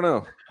mean, I don't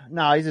know.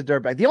 No, he's a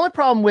dirtbag. The only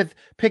problem with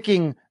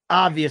picking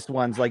obvious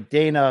ones like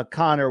Dana,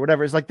 Conor,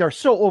 whatever, is like they're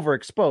so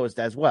overexposed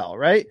as well,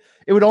 right?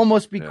 It would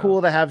almost be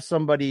cool to have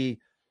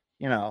somebody,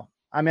 you know,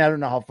 I mean, I don't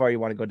know how far you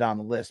want to go down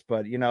the list,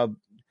 but, you know,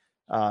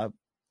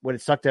 would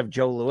it suck to have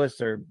Joe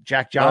Louis or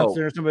Jack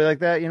Johnson or somebody like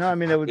that? You know, I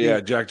mean, it would be.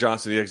 Yeah, Jack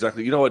Johnson. Yeah,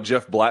 exactly. You know what?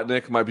 Jeff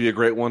Blatnick might be a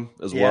great one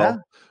as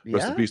well.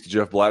 Rest in peace to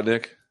Jeff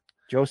Blatnick.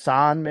 Joe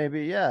San,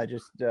 maybe. Yeah,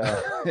 just.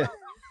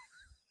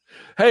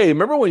 Hey,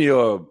 remember when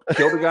you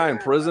killed a guy in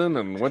prison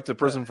and went to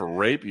prison for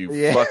rape, you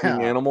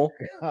fucking animal?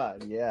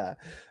 God, yeah.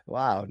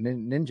 Wow.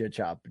 Ninja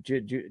chop.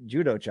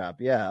 Judo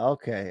chop. Yeah,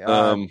 okay.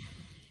 I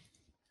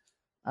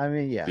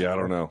mean, yeah. Yeah, I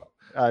don't know.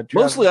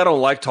 Mostly I don't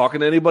like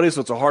talking to anybody,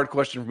 so it's a hard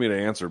question for me to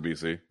answer,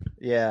 BC.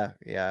 Yeah.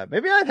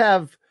 Maybe I'd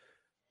have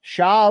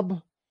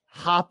Shab,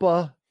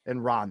 Hoppa,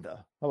 and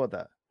Ronda. How about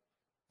that?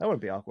 That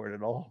wouldn't be awkward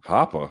at all.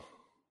 Hoppa?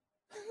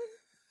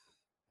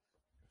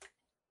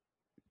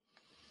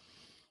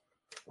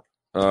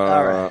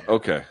 All right.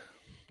 Okay.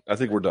 I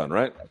think we're done,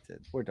 right? That's it.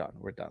 We're done,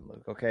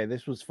 Luke. Okay,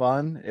 this was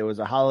fun. It was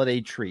a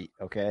holiday treat.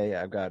 Okay,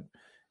 I've got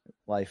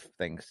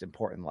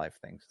important life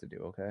things to do.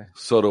 Okay.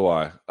 So do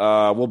I.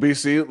 Well,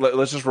 BC,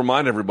 let's just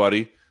remind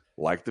everybody: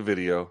 like the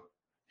video,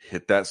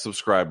 hit that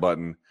subscribe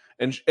button,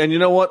 and you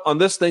know what? On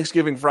this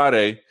Thanksgiving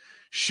Friday,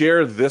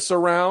 share this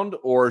around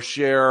or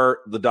share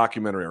the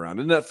documentary around.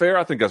 Isn't that fair?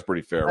 I think that's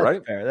pretty fair,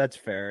 right? That's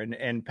fair.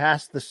 And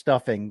pass the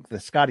stuffing, the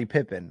Scottie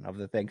Pippen of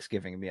the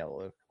Thanksgiving meal,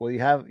 Luke. Well,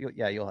 you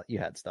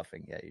had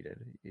stuffing. Yeah, you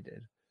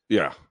did.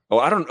 Yeah. Oh,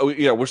 I don't know.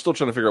 Yeah, we're still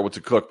trying to figure out what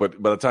to cook, but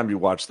by the time you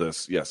watch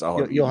this, yes,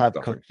 you'll have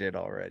cooked it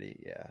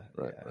already. Yeah.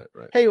 Right.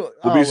 Hey, well,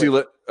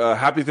 BC,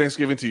 happy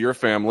Thanksgiving to your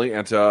family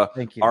and to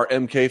our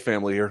MK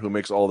family here who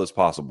makes all this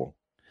possible.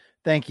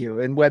 Thank you.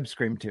 And Web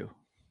Scream too.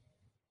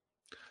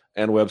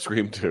 And Web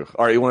Scream too.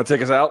 All right, you want to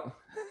take us out?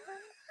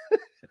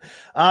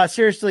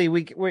 Seriously,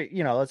 we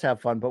let's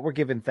have fun, but we're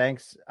giving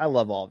thanks. I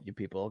love all of you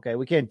people. Okay,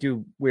 we can't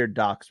do weird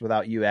docs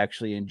without you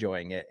actually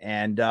enjoying it.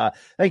 And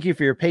thank you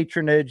for your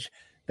patronage.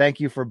 Thank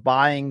you for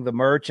buying the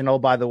merch. And oh,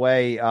 by the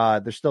way,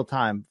 there's still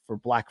time for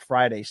Black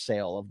Friday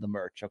sale of the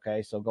merch.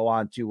 Okay, so go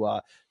on to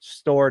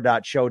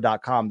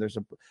store.show.com.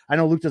 I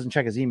know Luke doesn't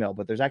check his email,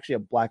 but there's actually a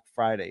Black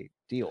Friday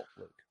deal,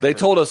 Luke. They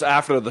told us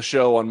after the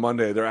show on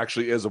Monday there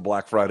actually is a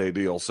Black Friday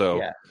deal.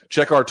 So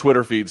check our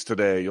Twitter feeds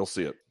today. You'll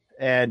see it.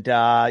 And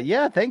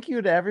thank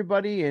you to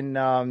everybody.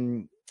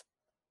 And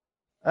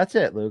that's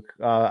it, Luke.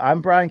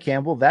 I'm Brian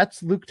Campbell.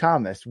 That's Luke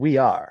Thomas. We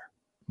are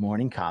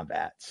Morning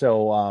Combat.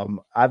 So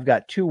I've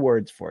got 2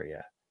 words for you.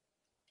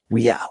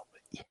 We out.